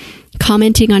 like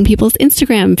commenting on people's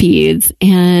Instagram feeds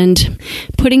and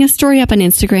putting a story up on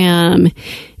Instagram,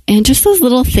 and just those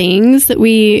little things that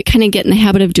we kind of get in the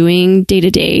habit of doing day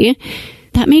to day.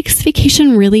 That makes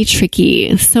vacation really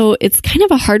tricky. So it's kind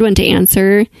of a hard one to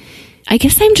answer. I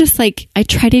guess I'm just like, I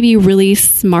try to be really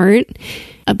smart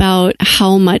about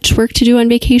how much work to do on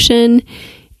vacation.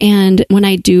 And when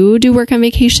I do work on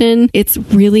vacation, it's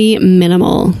really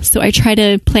minimal. So I try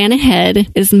to plan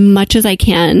ahead as much as I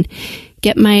can,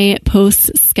 get my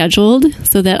posts scheduled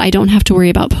so that I don't have to worry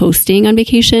about posting on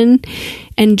vacation,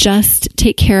 and just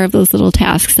take care of those little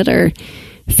tasks that are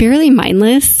fairly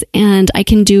mindless and I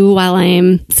can do while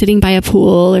I'm sitting by a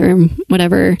pool or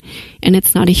whatever, and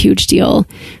it's not a huge deal.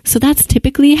 So that's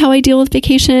typically how I deal with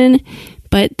vacation,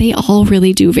 but they all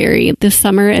really do vary. This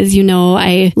summer, as you know,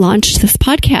 I launched this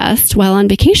podcast while on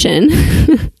vacation,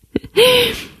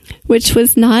 which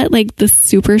was not like the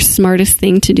super smartest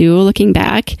thing to do looking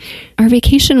back. Our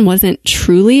vacation wasn't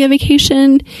truly a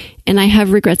vacation, and I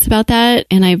have regrets about that,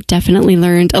 and I've definitely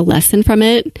learned a lesson from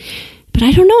it. But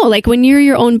I don't know, like when you're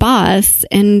your own boss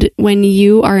and when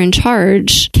you are in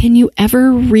charge, can you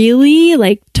ever really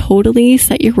like totally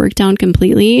set your work down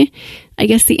completely? I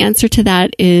guess the answer to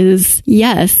that is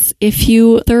yes, if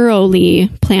you thoroughly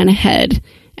plan ahead.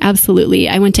 Absolutely.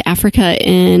 I went to Africa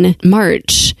in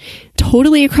March,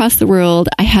 totally across the world.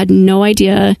 I had no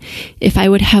idea if I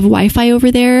would have Wi-Fi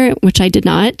over there, which I did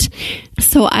not.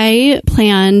 So I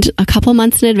planned a couple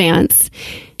months in advance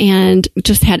and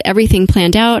just had everything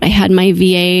planned out. I had my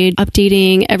VA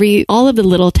updating all of the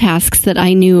little tasks that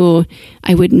I knew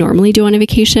I would normally do on a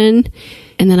vacation.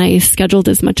 And then I scheduled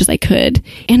as much as I could.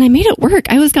 And I made it work.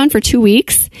 I was gone for 2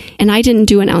 weeks and I didn't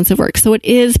do an ounce of work. So it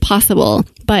is possible,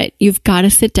 but you've got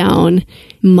to sit down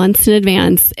months in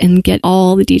advance and get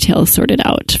all the details sorted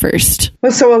out first.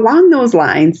 Well, so along those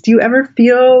lines, do you ever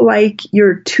feel like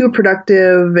you're too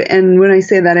productive? And when I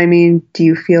say that, I mean, do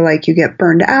you feel like you get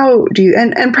burned out? Do you,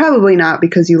 and probably not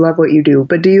because you love what you do,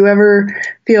 but do you ever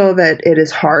feel that it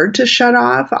is hard to shut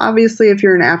off? Obviously, if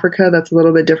you're in Africa, that's a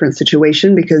little bit different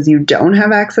situation because you don't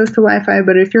have access to Wi-Fi.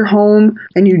 But if you're home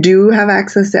and you do have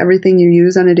access to everything you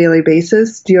use on a daily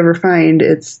basis, do you ever find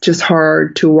it's just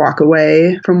hard to walk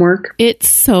away from work? It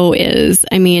so is.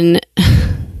 I mean,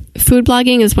 food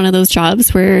blogging is one of those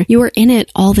jobs where you are in it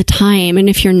all the time. And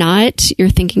if you're not, you're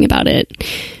thinking about it.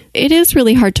 It is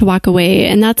really hard to walk away.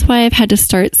 And that's why I've had to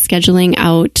start scheduling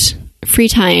out free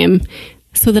time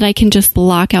so that I can just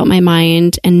block out my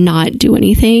mind and not do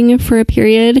anything for a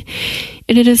period.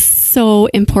 And it is so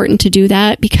important to do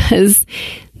that because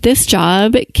this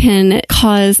job can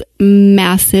cause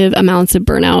massive amounts of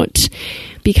burnout.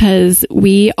 because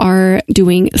we are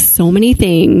doing so many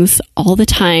things all the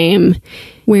time,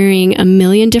 wearing a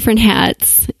million different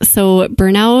hats. So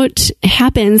burnout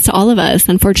happens to all of us,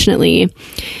 unfortunately.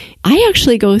 I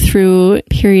actually go through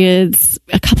periods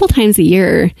a couple times a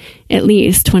year, at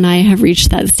least, when I have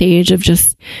reached that stage of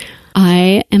just,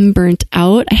 I am burnt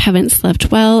out. I haven't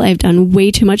slept well. I've done way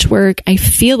too much work. I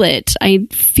feel it. I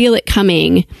feel it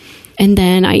coming. And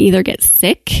then I either get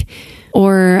sick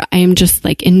or I'm just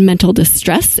like in mental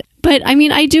distress. But I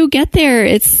mean, I do get there.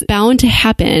 It's bound to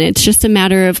happen. It's just a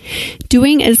matter of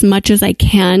doing as much as I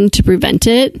can to prevent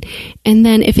it. And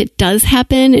then if it does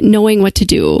happen, knowing what to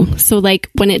do. So like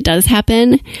when it does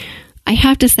happen, I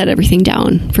have to set everything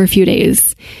down for a few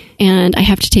days and I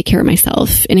have to take care of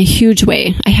myself in a huge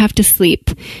way. I have to sleep.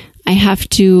 I have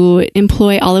to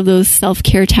employ all of those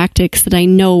self-care tactics that I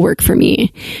know work for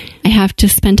me. I have to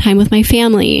spend time with my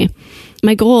family.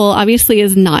 My goal obviously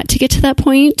is not to get to that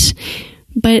point,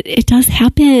 but it does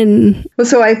happen.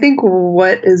 So I think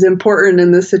what is important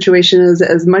in this situation is,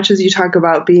 as much as you talk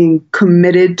about being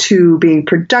committed to being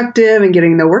productive and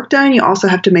getting the work done, you also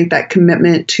have to make that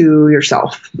commitment to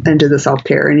yourself and to the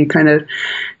self-care. And you kind of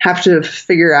have to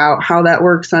figure out how that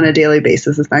works on a daily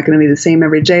basis. It's not going to be the same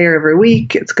every day or every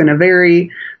week. It's going to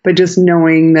vary. But just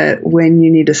knowing that when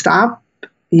you need to stop,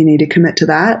 you need to commit to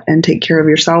that and take care of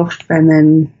yourself, and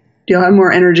then you'll have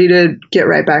more energy to get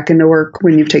right back into work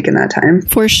when you've taken that time.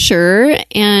 For sure.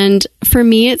 And for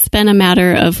me, it's been a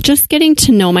matter of just getting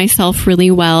to know myself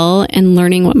really well and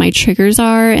learning what my triggers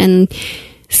are and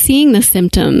seeing the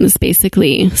symptoms,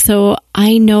 basically. So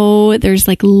I know there's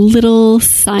like little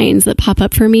signs that pop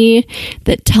up for me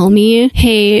that tell me,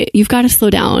 hey, you've got to slow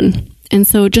down. And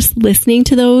so just listening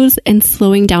to those and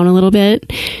slowing down a little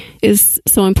bit is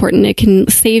so important. It can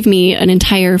save me an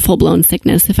entire full-blown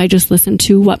sickness if I just listen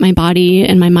to what my body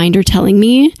and my mind are telling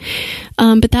me.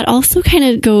 But that also kind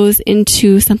of goes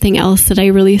into something else that I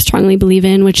really strongly believe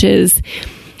in, which is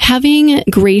having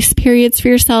grace periods for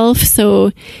yourself.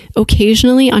 So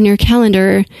occasionally on your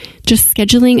calendar, just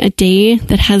scheduling a day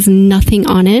that has nothing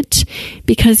on it,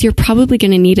 because you're probably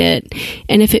going to need it.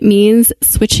 And if it means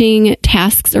switching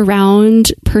tasks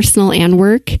around, personal and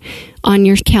work, on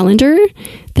your calendar,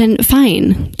 then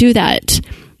fine, do that.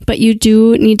 But you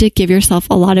do need to give yourself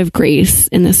a lot of grace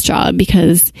in this job,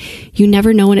 because you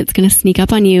never know when it's going to sneak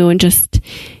up on you and just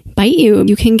bite you.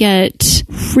 You can get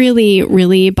really,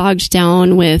 really bogged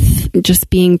down with just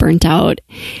being burnt out.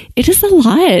 It is a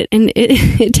lot, and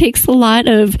it takes a lot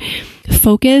of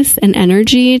focus and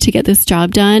energy to get this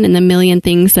job done and the million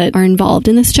things that are involved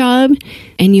in this job.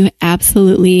 And you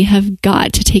absolutely have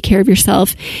got to take care of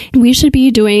yourself. We should be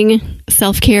doing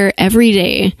self-care every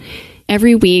day,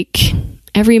 every week,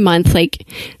 every month, like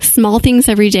small things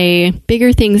every day,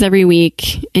 bigger things every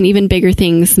week, and even bigger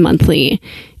things monthly.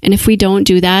 And if we don't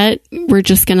do that, we're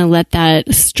just going to let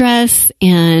that stress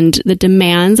and the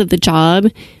demands of the job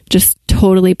just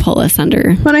totally pull us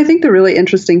under. But I think the really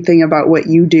interesting thing about what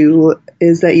you do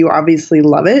is that you obviously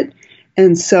love it.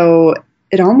 And so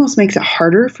it almost makes it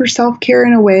harder for self-care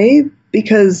in a way,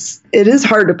 because it is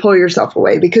hard to pull yourself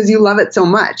away because you love it so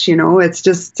much. You know, it's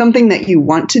just something that you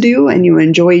want to do and you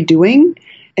enjoy doing,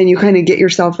 and you kind of get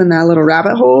yourself in that little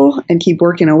rabbit hole and keep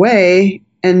working away.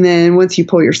 And then once you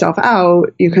pull yourself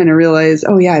out, you kind of realize,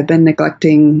 oh yeah, I've been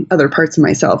neglecting other parts of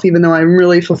myself. Even though I'm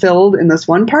really fulfilled in this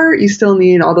one part, you still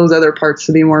need all those other parts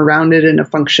to be more rounded and to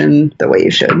function the way you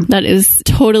should. That is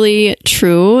totally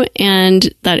true.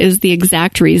 And that is the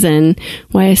exact reason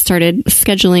why I started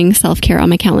scheduling self-care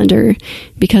on my calendar,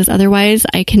 because otherwise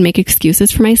I can make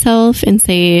excuses for myself and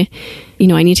say, you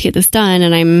know, I need to get this done,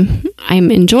 and I'm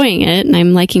enjoying it and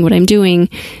I'm liking what I'm doing.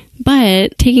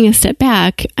 But taking a step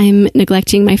back, I'm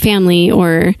neglecting my family,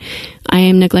 or I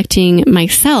am neglecting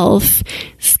myself.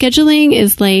 Scheduling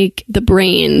is like the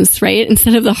brains, right?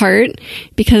 Instead of the heart,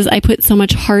 because I put so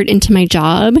much heart into my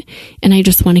job and I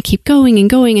just want to keep going and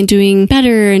going and doing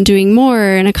better and doing more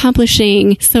and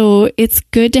accomplishing. So it's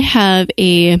good to have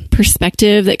a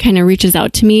perspective that kind of reaches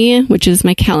out to me, which is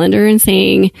my calendar, and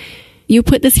saying, you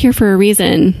put this here for a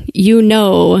reason. You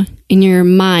know in your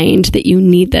mind that you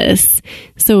need this.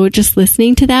 So just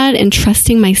listening to that and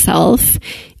trusting myself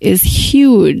is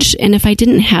huge. And if I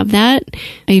didn't have that,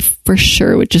 I for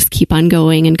sure would just keep on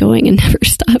going and going and never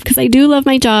stop, because I do love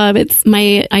my job. It's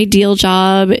my ideal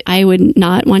job. I would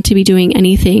not want to be doing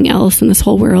anything else in this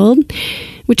whole world,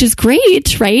 which is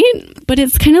great, right? But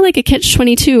it's kind of like a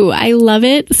catch-22. I love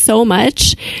it so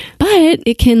much, but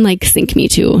it can like sink me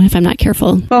too if I'm not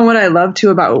careful. Well, what I love too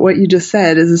about what you just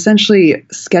said is essentially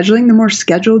scheduling. The more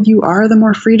scheduled you are, the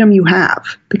more freedom you have.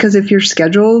 Because if you're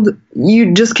scheduled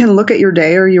you just can look at your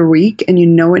day or your week and you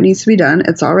know what needs to be done.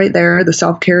 It's all right there. The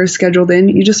self-care is scheduled in.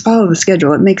 You just follow the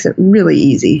schedule. It makes it really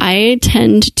easy. I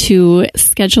tend to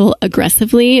schedule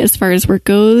aggressively as far as work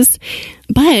goes,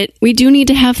 but we do need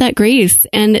to have that grace.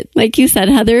 And like you said,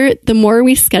 Heather, the more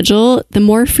we schedule, the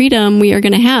more freedom we are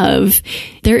going to have.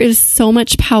 There is so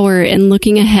much power in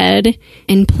looking ahead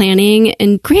and planning.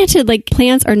 And granted, like,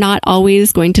 plans are not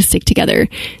always going to stick together.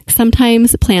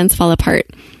 Sometimes plans fall apart.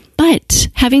 But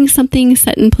having something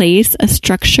set in place, a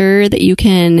structure that you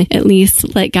can at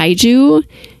least let guide you,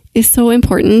 is so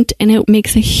important. And it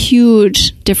makes a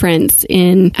huge difference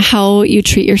in how you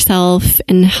treat yourself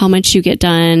and how much you get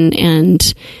done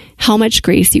and how much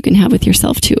grace you can have with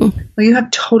yourself too. Well, you have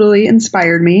totally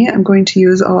inspired me. I'm going to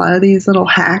use a lot of these little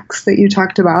hacks that you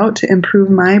talked about to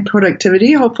improve my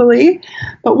productivity, hopefully.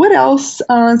 But what else?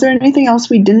 Is there anything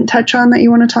else we didn't touch on that you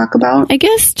want to talk about? I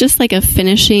guess just like a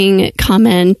finishing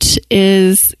comment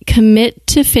is commit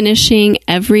to finishing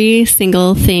every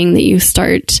single thing that you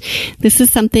start. This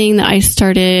is something that I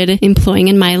started employing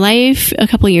in my life a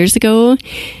couple years ago,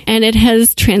 and it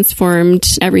has transformed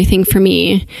everything for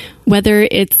me. Whether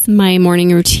it's my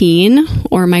morning routine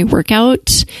or my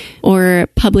workout or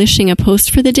publishing a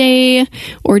post for the day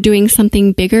or doing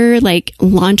something bigger like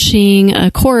launching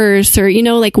a course or,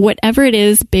 like whatever it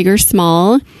is, big or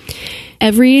small,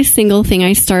 every single thing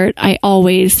I start, I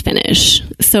always finish.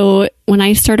 So when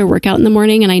I start a workout in the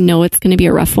morning and I know it's going to be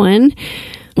a rough one,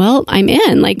 well, I'm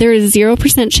in. Like, there is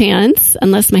 0% chance,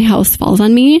 unless my house falls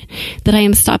on me, that I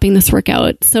am stopping this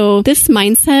workout. So this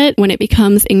mindset, when it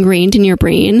becomes ingrained in your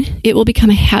brain, it will become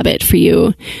a habit for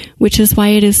you, which is why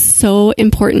it is so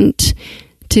important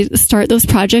to start those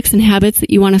projects and habits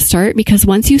that you want to start, because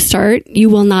once you start, you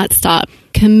will not stop.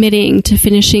 Committing to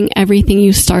finishing everything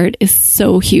you start is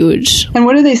so huge. And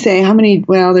what do they say?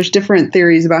 There's different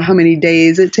theories about how many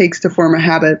days it takes to form a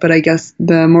habit, but I guess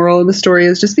the moral of the story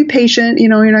is just be patient.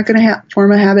 You're not going to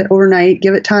form a habit overnight.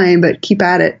 Give it time, but keep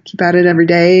at it. Keep at it every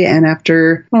day. And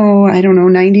after,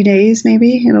 90 days,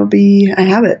 maybe it'll be a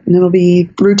habit and it'll be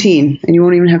routine and you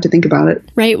won't even have to think about it.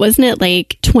 Right. Wasn't it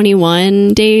like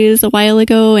 21 days a while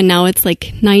ago? And now it's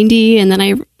like 90. And then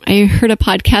I heard a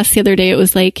podcast the other day. It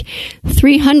was like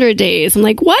 300 days. I'm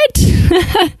like, what?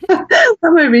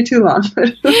 That might be too long.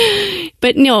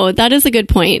 But no, that is a good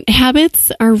point.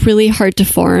 Habits are really hard to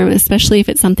form, especially if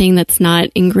it's something that's not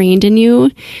ingrained in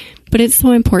you. But it's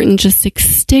so important just to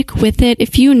stick with it.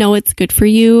 If you know it's good for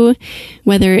you,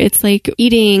 whether it's like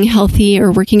eating healthy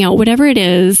or working out, whatever it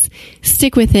is,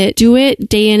 stick with it. Do it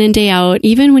day in and day out.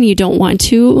 Even when you don't want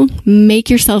to, make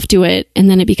yourself do it. And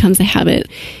then it becomes a habit.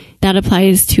 That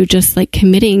applies to just like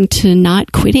committing to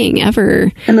not quitting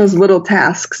ever. And those little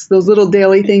tasks, those little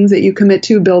daily things that you commit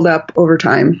to build up over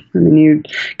time. I mean, you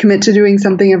commit to doing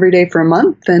something every day for a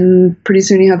month, and pretty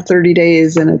soon you have 30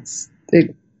 days and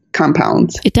it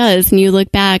compounds. It does. And you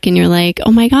look back and you're like,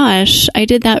 oh my gosh, I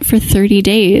did that for 30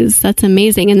 days. That's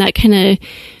amazing. And that kind of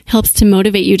helps to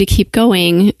motivate you to keep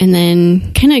going and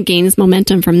then kind of gains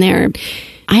momentum from there.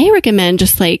 I recommend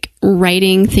just like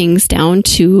writing things down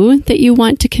too that you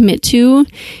want to commit to,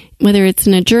 whether it's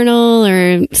in a journal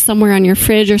or somewhere on your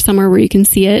fridge or somewhere where you can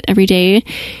see it every day,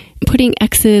 putting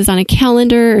X's on a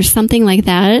calendar or something like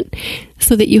that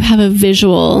so that you have a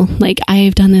visual, like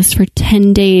I've done this for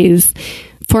 10 days.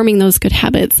 Forming those good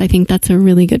habits, I think that's a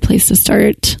really good place to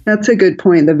start. That's a good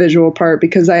point, the visual part,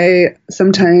 because I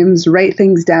sometimes write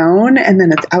things down and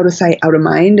then it's out of sight, out of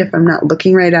mind if I'm not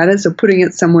looking right at it. So putting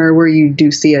it somewhere where you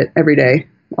do see it every day,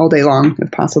 all day long, if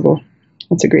possible.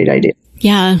 That's a great idea.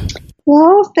 Yeah.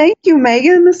 Well, thank you,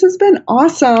 Megan. This has been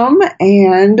awesome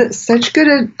and such good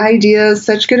ideas,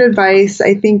 such good advice.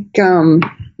 I think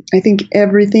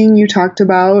everything you talked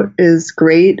about is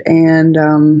great, and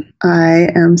I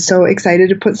am so excited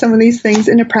to put some of these things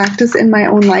into practice in my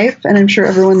own life, and I'm sure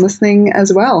everyone listening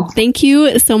as well. Thank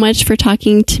you so much for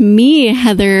talking to me,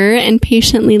 Heather, and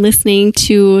patiently listening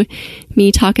to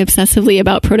me talk obsessively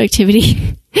about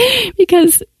productivity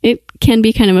because it can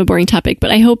be kind of a boring topic,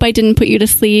 but I hope I didn't put you to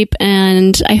sleep,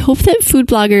 and I hope that food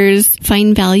bloggers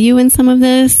find value in some of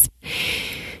this.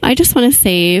 I just want to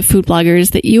say, food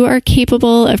bloggers, that you are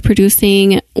capable of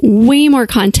producing way more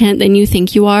content than you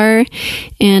think you are.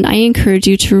 And I encourage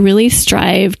you to really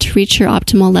strive to reach your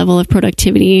optimal level of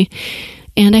productivity.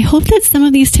 And I hope that some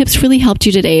of these tips really helped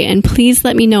you today. And please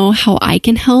let me know how I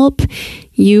can help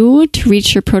you to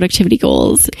reach your productivity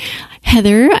goals.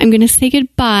 Heather, I'm going to say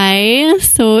goodbye.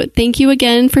 So thank you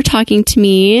again for talking to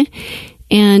me.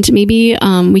 And maybe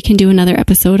we can do another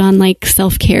episode on like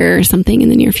self-care or something in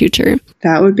the near future.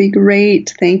 That would be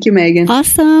great. Thank you, Megan.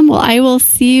 Awesome. Well, I will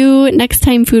see you next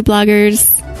time, food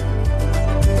bloggers.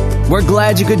 We're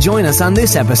glad you could join us on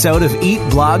this episode of Eat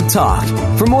Blog Talk.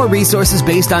 For more resources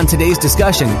based on today's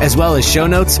discussion, as well as show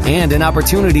notes and an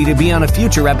opportunity to be on a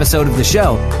future episode of the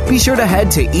show, be sure to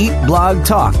head to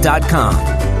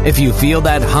eatblogtalk.com. If you feel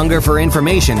that hunger for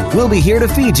information, we'll be here to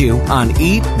feed you on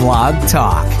Eat Blog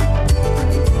Talk.